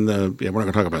 we're not going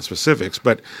to talk about specifics,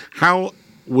 but how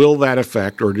will that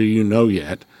affect, or do you know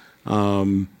yet,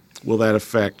 will that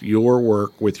affect your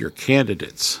work with your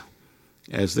candidates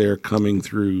as they're coming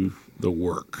through the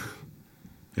work?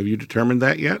 Have you determined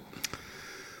that yet?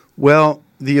 Well,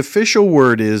 the official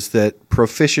word is that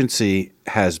proficiency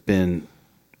has been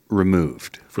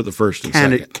removed. For the first and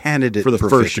second. Candidate For the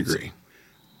first proficiency. degree.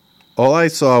 All I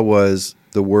saw was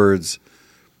the words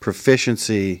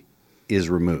proficiency is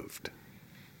removed.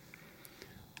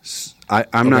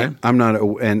 I'm Okay. not,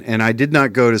 and I did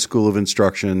not go to School of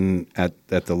Instruction at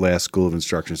the last School of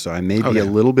Instruction, so I may be Okay. a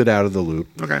little bit out of the loop.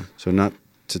 Okay. So not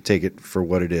to take it for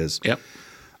what it is. Yep.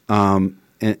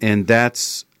 And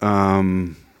that's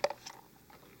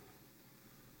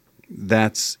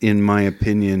in my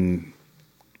opinion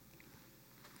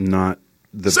not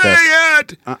the Say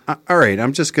best. it! All right,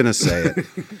 I'm just going to say it.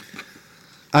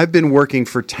 I've been working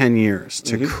for 10 years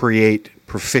to create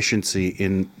proficiency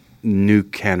in new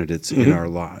candidates in our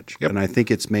lodge. Yep. And I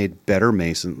think it's made better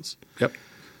Masons. Yep.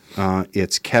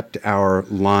 It's kept our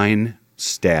line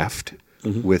staffed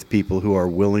with people who are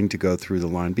willing to go through the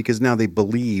line because now they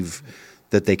believe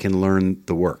that they can learn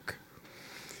the work.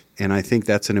 And I think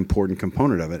that's an important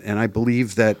component of it. And I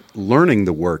believe that learning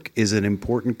the work is an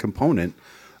important component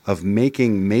of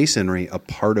making Masonry a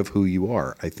part of who you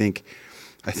are. I think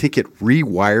it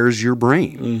rewires your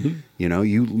brain. You know,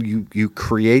 you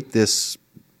create this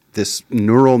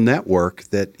neural network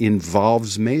that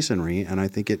involves Masonry, and I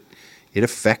think it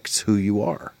affects who you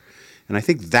are. And I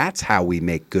think that's how we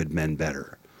make good men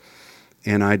better.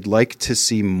 And I'd like to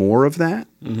see more of that.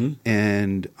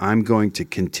 And I'm going to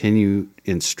continue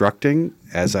instructing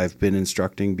as I've been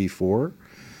instructing before.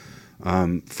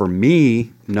 For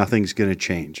me, nothing's going to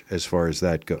change as far as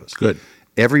that goes. Good.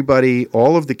 Everybody,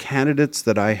 all of the candidates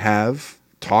that I have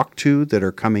talked to that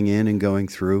are coming in and going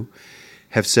through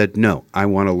have said, no, I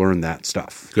want to learn that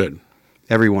stuff. Good.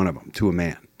 Every one of them, to a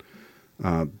man,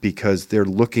 because they're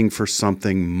looking for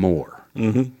something more.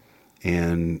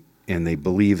 and they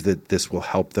believe that this will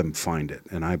help them find it,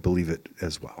 and I believe it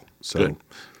as well. So, Good.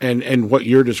 And what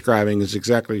you're describing is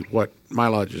exactly what my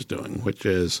lodge is doing, which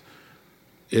is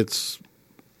it's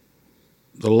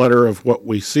the letter of what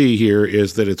we see here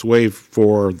is that it's waived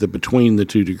for the between the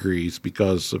 2 degrees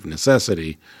because of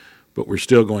necessity, but we're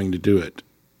still going to do it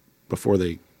before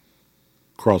they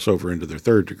cross over into their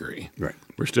 3rd degree. Right.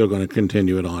 We're still going to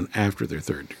continue it on after their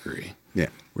 3rd degree. Yeah.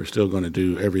 We're still going to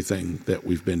do everything that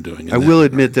we've been doing. I will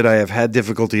admit that I have had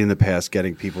difficulty in the past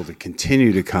getting people to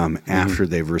continue to come after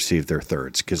they've received their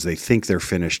 3rds because they think they're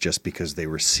finished just because they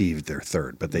received their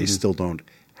 3rd, but they still don't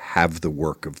have the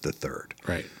work of the 3rd.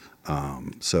 Right.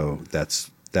 So that.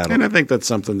 And I think that's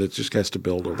something that just has to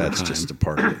build over time. That's just a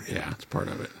part of it. Yeah, it's part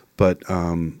of it. But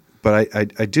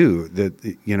I do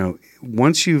that.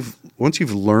 Once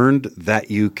you've learned that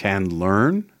you can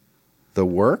learn the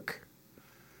work,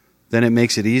 then it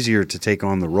makes it easier to take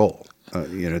on the role.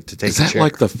 To take. Is that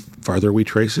like the farther we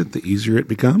trace it, the easier it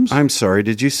becomes? I'm sorry.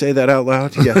 Did you say that out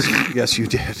loud? Yes. Yes, you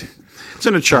did. It's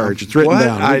in a charge. It's written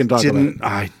down. We can talk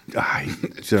about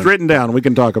it. It's written down. We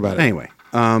can talk about it. Anyway,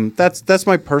 that's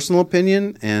my personal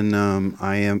opinion, and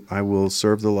I will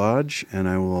serve the lodge, and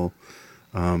I will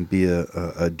be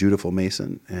a dutiful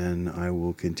Mason, and I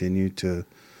will continue to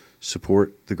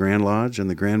support the Grand Lodge and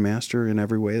the Grand Master in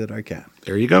every way that I can.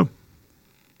 There you go.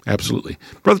 Absolutely.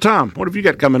 Brother Tom, what have you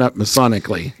got coming up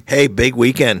Masonically? Hey, big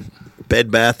weekend.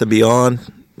 Bed Bath &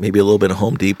 Beyond. Maybe a little bit of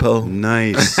Home Depot.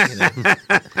 Nice.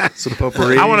 Some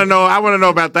potpourri. I want to know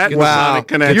about that. Wow. Masonic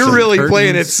connection. You're really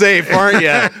playing it safe, aren't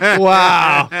you?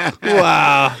 Wow.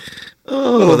 Wow.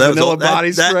 Oh, that vanilla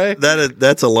body spray.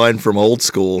 That's a line from Old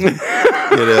School.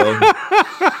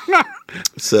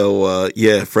 So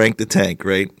Frank the Tank,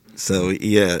 right? So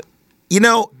yeah,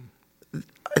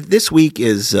 this week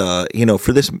is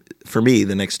for me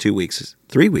the next 2 weeks,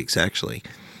 3 weeks actually,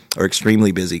 are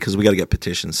extremely busy because we got to get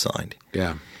petitions signed.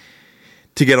 Yeah.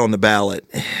 To get on the ballot,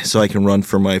 so I can run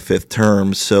for my 5th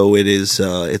term. So it is.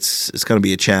 It's going to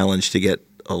be a challenge to get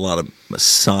a lot of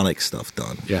Masonic stuff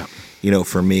done. Yeah.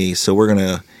 For me. So we're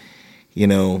gonna,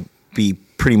 be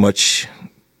pretty much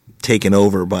taken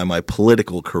over by my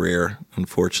political career.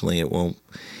 Unfortunately, it won't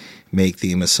make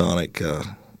the Masonic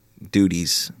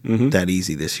duties that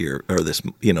easy this year or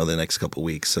the next couple of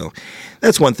weeks. So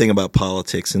that's one thing about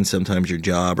politics, and sometimes your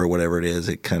job or whatever it is,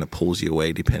 it kind of pulls you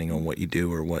away depending on what you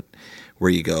do or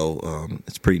where you go.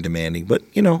 It's pretty demanding, but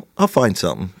I'll find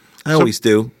something. I always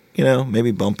do.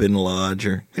 Maybe bump in the lodge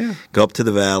or go up to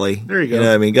the valley. There you go. You know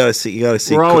what I mean? You got to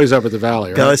see. We're always up at the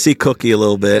valley, right? Got to see Cookie a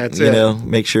little bit. That's it.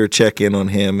 Make sure to check in on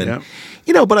him, and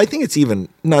but I think it's even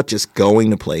not just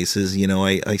going to places.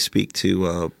 I speak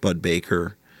to Bud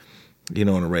Baker, on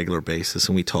a regular basis,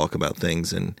 and we talk about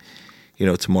things. And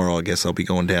tomorrow I guess I'll be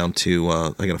going down to.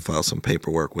 I got to file some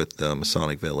paperwork with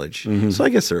Masonic Village. So I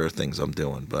guess there are things I'm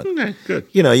doing, but okay, good.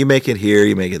 You make it here,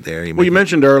 you make it there. You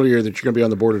mentioned earlier that you're going to be on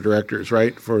the board of directors,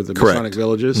 right, for the Correct. Masonic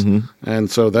Villages, and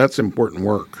so that's important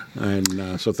work.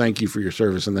 And so thank you for your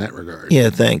service in that regard. Yeah,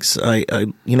 thanks. I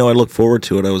look forward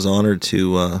to it. I was honored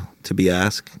to be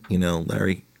asked.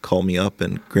 Larry called me up,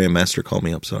 and Grandmaster called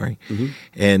me up. Sorry,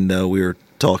 and we were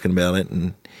talking about it,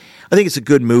 and I think it's a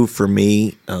good move for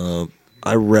me.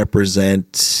 I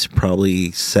represent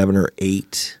probably 7 or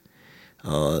 8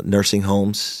 nursing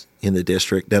homes in the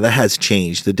district. Now, that has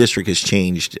changed. The district has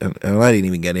changed, and I didn't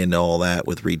even get into all that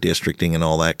with redistricting and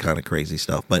all that kind of crazy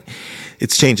stuff, but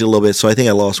it's changed a little bit, so I think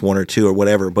I lost 1 or 2 or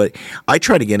whatever, but I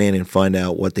try to get in and find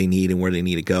out what they need and where they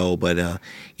need to go, but,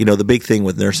 the big thing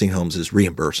with nursing homes is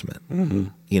reimbursement,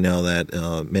 that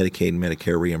Medicaid and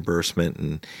Medicare reimbursement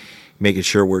and making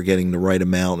sure we're getting the right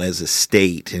amount as a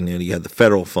state, and you have the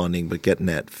federal funding, but getting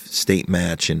that state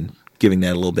match and giving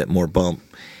that a little bit more bump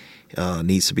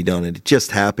needs to be done. And it just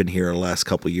happened here in the last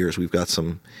couple of years. We've got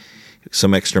some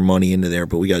extra money into there,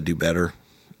 but we got to do better.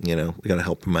 We got to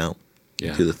help them out,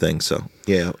 do the thing. So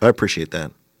I appreciate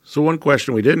that. So one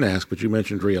question we didn't ask, but you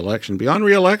mentioned re-election. Beyond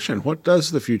re-election, what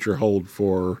does the future hold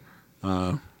for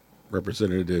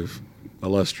Representative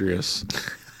illustrious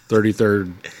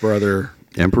 33rd brother?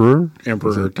 Emperor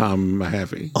Tom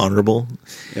Mehaffie. Honorable.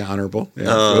 Yeah, honorable. Yeah.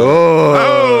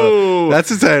 Oh,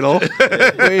 that's a title.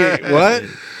 Wait, what?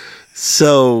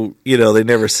 So, they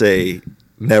never say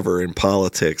never in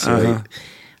politics, right?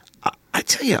 I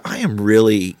tell you, I am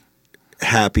really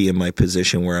happy in my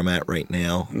position where I'm at right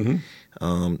now.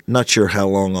 Not sure how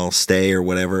long I'll stay or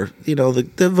whatever.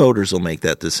 The voters will make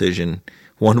that decision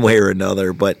one way or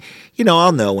another, but,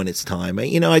 I'll know when it's time.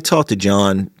 I talked to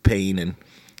John Payne and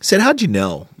said, how'd you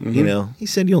know? He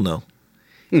said, you'll know.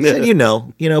 He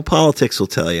said, politics will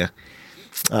tell you.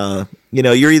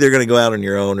 you're either going to go out on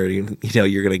your own or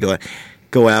you're going to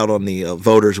go out on the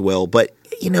voters' will. But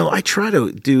I try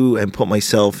to do and put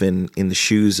myself in the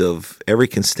shoes of every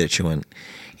constituent.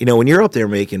 When you're up there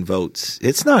making votes,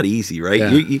 it's not easy, right?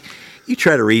 Yeah. You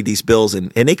try to read these bills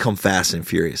and they come fast and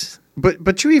furious.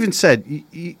 But you even said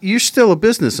you're still a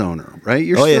business owner, right?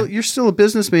 You're still a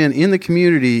businessman in the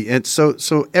community, and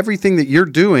so everything that you're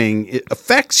doing, it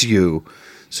affects you.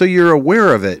 So you're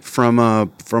aware of it from a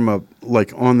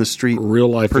like on the street real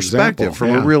life perspective,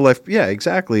 example. from a real life,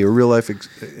 exactly, a real life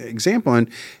example. And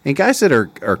guys that are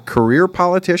career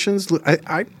politicians,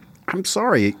 I'm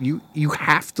sorry, you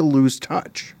have to lose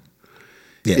touch.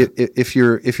 Yeah. If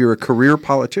you're a career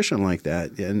politician like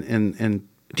that, and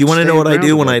do you want to know what I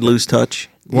do when I grounded. lose touch?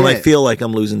 When I feel like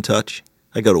I'm losing touch,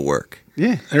 I go to work.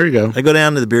 Yeah, There you go. I go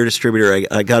down to the beer distributor.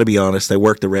 I got to be honest. I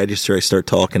work the register. I start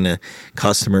talking to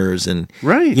customers and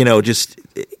just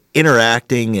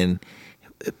interacting, and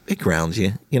it grounds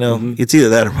you. It's either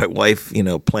that or my wife,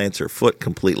 plants her foot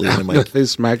completely into my. They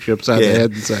smack you upside the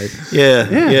head and say,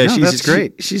 Yeah. That's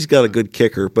great. She's got a good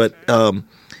kicker, but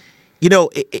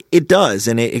it does,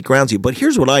 and it grounds you. But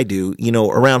here's what I do.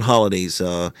 Around holidays.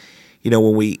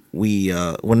 When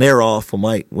when they're off,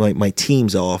 when my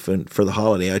team's off, and for the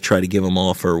holiday, I try to give them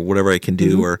off or whatever I can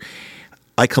do, or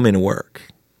I come in and work.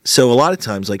 So a lot of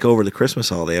times, like over the Christmas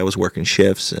holiday, I was working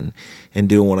shifts and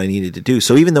doing what I needed to do.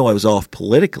 So even though I was off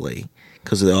politically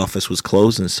because the office was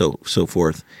closed and so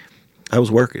forth, I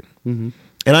was working, and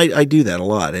I do that a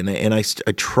lot, and I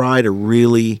try to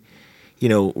really,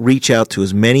 reach out to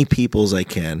as many people as I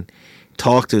can.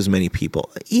 Talk to as many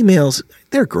people. Emails,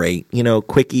 they're great.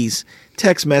 Quickies,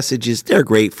 text messages, they're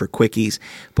great for quickies.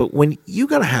 But when you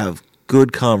got to have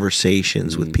good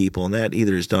conversations with people, and that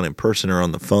either is done in person or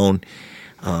on the phone,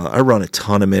 I run a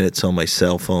ton of minutes on my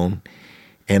cell phone.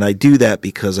 And I do that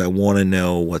because I want to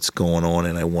know what's going on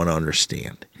and I want to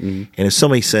understand. And if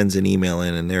somebody sends an email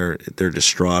in and they're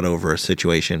distraught over a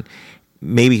situation,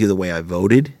 maybe the way I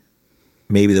voted,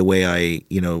 maybe the way I,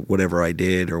 whatever I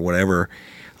did or whatever,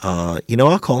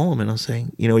 I'll call them and I'll say,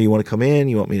 you want to come in?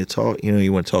 You want me to talk?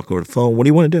 You want to talk over the phone? What do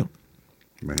you want to do?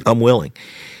 Right. I'm willing,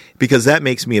 because that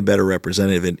makes me a better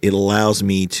representative, and it allows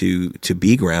me to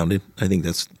be grounded. I think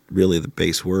that's really the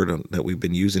base word that we've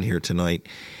been using here tonight,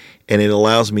 and it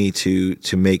allows me to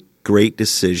make great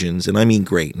decisions, and I mean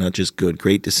great, not just good,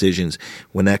 great decisions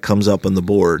when that comes up on the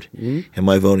board. Am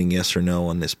I voting yes or no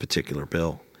on this particular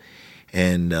bill?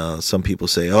 And some people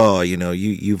say, oh,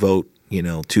 you vote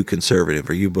too conservative,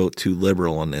 or you vote too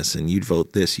liberal on this, and you'd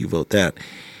vote this, you vote that.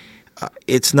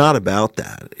 It's not about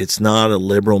that. It's not a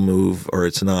liberal move or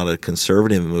it's not a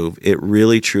conservative move. It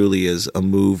really, truly is a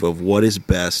move of what is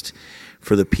best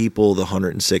for the people of the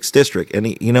 106th district.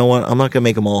 And you know what? I'm not going to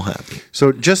make them all happy.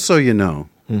 So just so you know,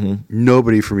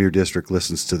 nobody from your district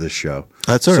listens to this show.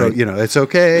 That's all right. So, it's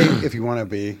okay if you want to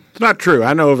be. it's not true.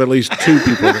 I know of at least 2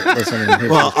 people that listen in here.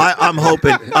 Well, I'm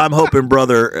hoping,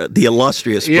 brother, the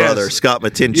illustrious brother, Scott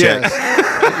Matinchek,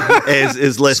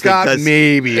 is listening. Scott,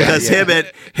 maybe. Because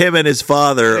him and his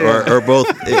father are both,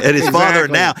 and his father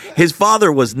now. His father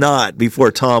was not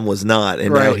before Tom was not,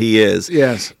 and now he is.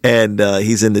 Yes. And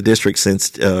he's in the district since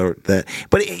that.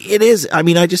 But it is,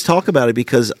 I just talk about it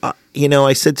because,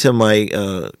 I said to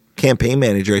my campaign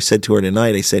manager, I said to her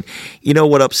tonight, I said,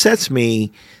 what upsets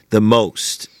me the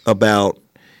most about,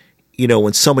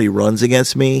 when somebody runs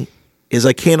against me is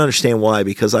I can't understand why,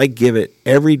 because I give it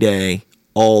every day,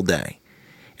 all day.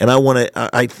 And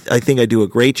I think I do a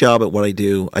great job at what I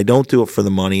do. I don't do it for the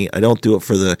money. I don't do it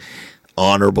for the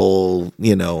honorable,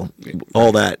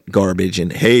 all that garbage.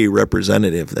 And hey,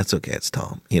 representative, that's okay. It's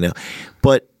Tom,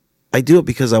 but I do it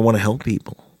because I want to help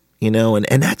people, and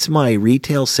that's my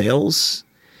retail sales.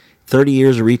 30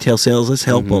 years of retail sales, let's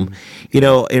help them.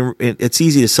 And it's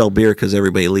easy to sell beer because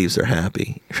everybody leaves, they're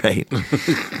happy, right?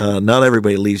 Not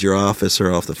everybody leaves your office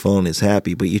or off the phone is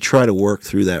happy, but you try to work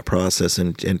through that process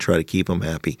and try to keep them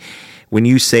happy. When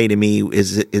you say to me,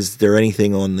 is there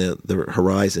anything on the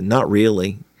horizon? Not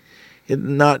really.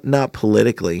 Not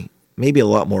politically. Maybe a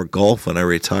lot more golf when I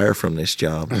retire from this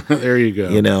job. There you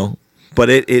go. But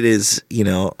it is,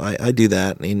 I do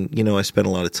that, and, I spend a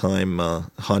lot of time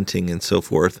hunting and so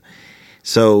forth.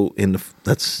 So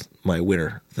that's my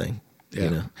winter thing,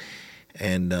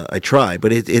 and I try,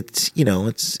 but it's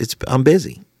I'm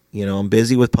busy. I'm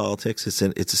busy with politics. It's a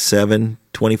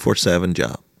 24/7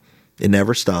 job. It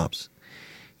never stops.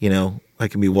 I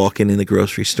can be walking in the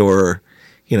grocery store or,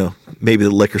 maybe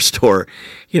the liquor store.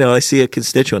 I see a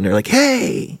constituent, they're like,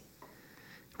 hey,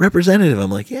 representative.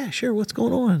 I'm like, yeah, sure. What's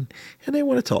going on? And they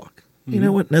want to talk. You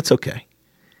know what? That's okay.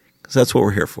 Because that's what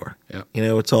we're here for. Yeah.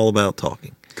 It's all about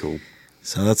talking. Cool.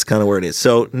 So that's kind of where it is.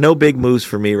 So no big moves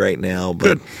for me right now,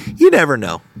 but you never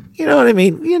know. You know what I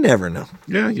mean? You never know.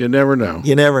 Yeah, you never know.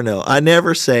 You never know. I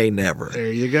never say never.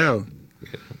 There you go.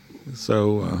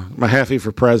 So, Mehaffie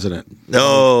for president.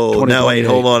 No, wait,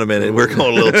 hold on a minute. We're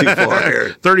going a little too far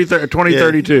here.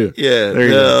 2032. Yeah. There you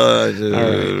go.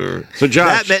 All right. So,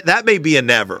 Josh. That may be a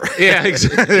never. Yeah,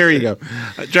 exactly. There you go.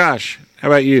 Josh, how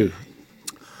about you?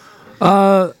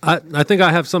 I think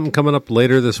I have something coming up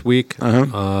later this week.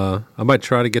 I might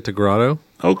try to get to Grotto.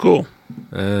 Oh, cool.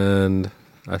 And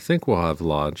I think we'll have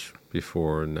Lodge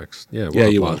before next. Yeah, we'll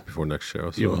have Lodge before next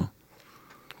show. So you will.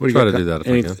 Try to do that if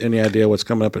I can. Any idea what's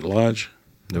coming up at Lodge?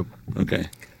 Nope. Okay.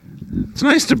 It's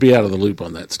nice to be out of the loop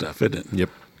on that stuff, isn't it?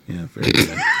 Yep. Yeah, very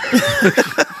good.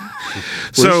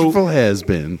 Worshipful has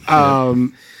been.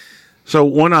 So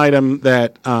one item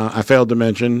that I failed to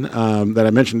mention, that I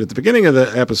mentioned at the beginning of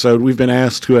the episode, we've been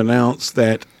asked to announce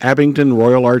that Abington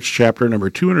Royal Arch Chapter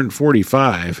number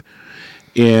 245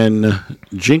 in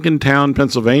Jenkintown,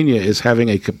 Pennsylvania, is having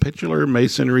a capitular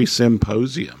masonry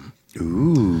symposium.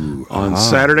 Ooh. On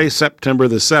Saturday, September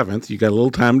the 7th. You got a little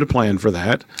time to plan for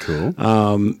that. Cool.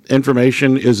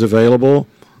 Information is available.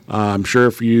 I'm sure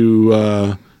if you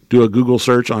do a Google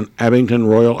search on Abington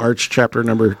Royal Arch Chapter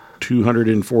number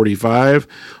 245,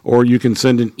 or you can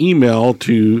send an email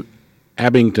to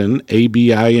Abington,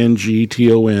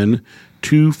 ABINGTON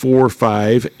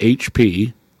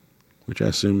 245HP, which I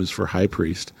assume is for High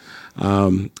Priest, at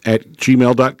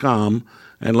gmail.com,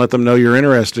 and let them know you're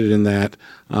interested in that.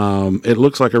 It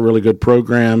looks like a really good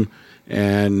program,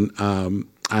 and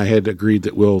I had agreed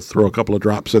that we'll throw a couple of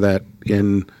drops of that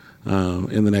in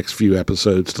the next few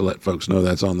episodes to let folks know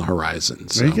that's on the horizon.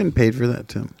 So Are you getting paid for that,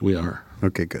 Tim? we are.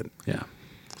 Okay, good. Yeah.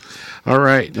 All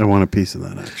right. I want a piece of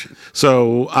that action.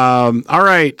 So, all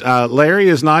right. Larry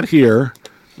is not here.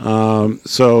 All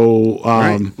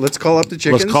right, let's call up the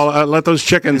chickens. Let's let those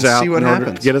chickens and out. see what in order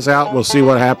happens. to get us out. We'll see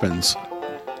what happens.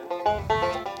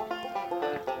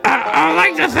 I'd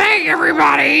like to thank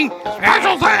everybody.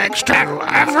 Special thanks to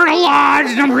Effort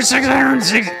Lodge number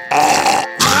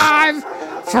 665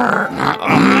 for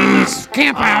this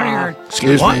camp out here.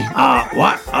 Excuse me.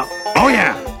 What? Oh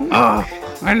yeah.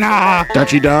 And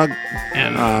Dutchy Dog.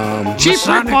 cheap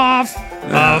ripoff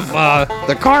of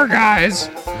the car guys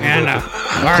and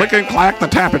Click and Clack, the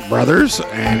Tappet Brothers,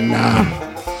 and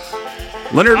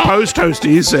Leonard Post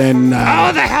Toasties, and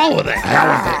oh, the hell with it.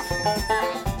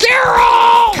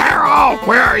 Carol,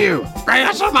 where are you? Bring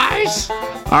us some ice.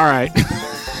 all right.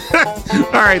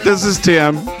 All right, this is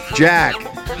Tim Jack.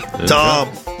 Tom.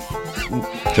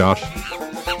 Josh.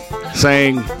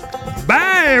 saying,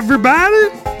 Bye, everybody.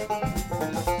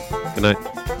 Good night.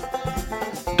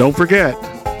 don't forget,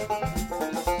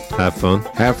 Have fun.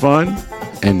 have fun,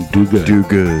 and do good. Do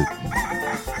good.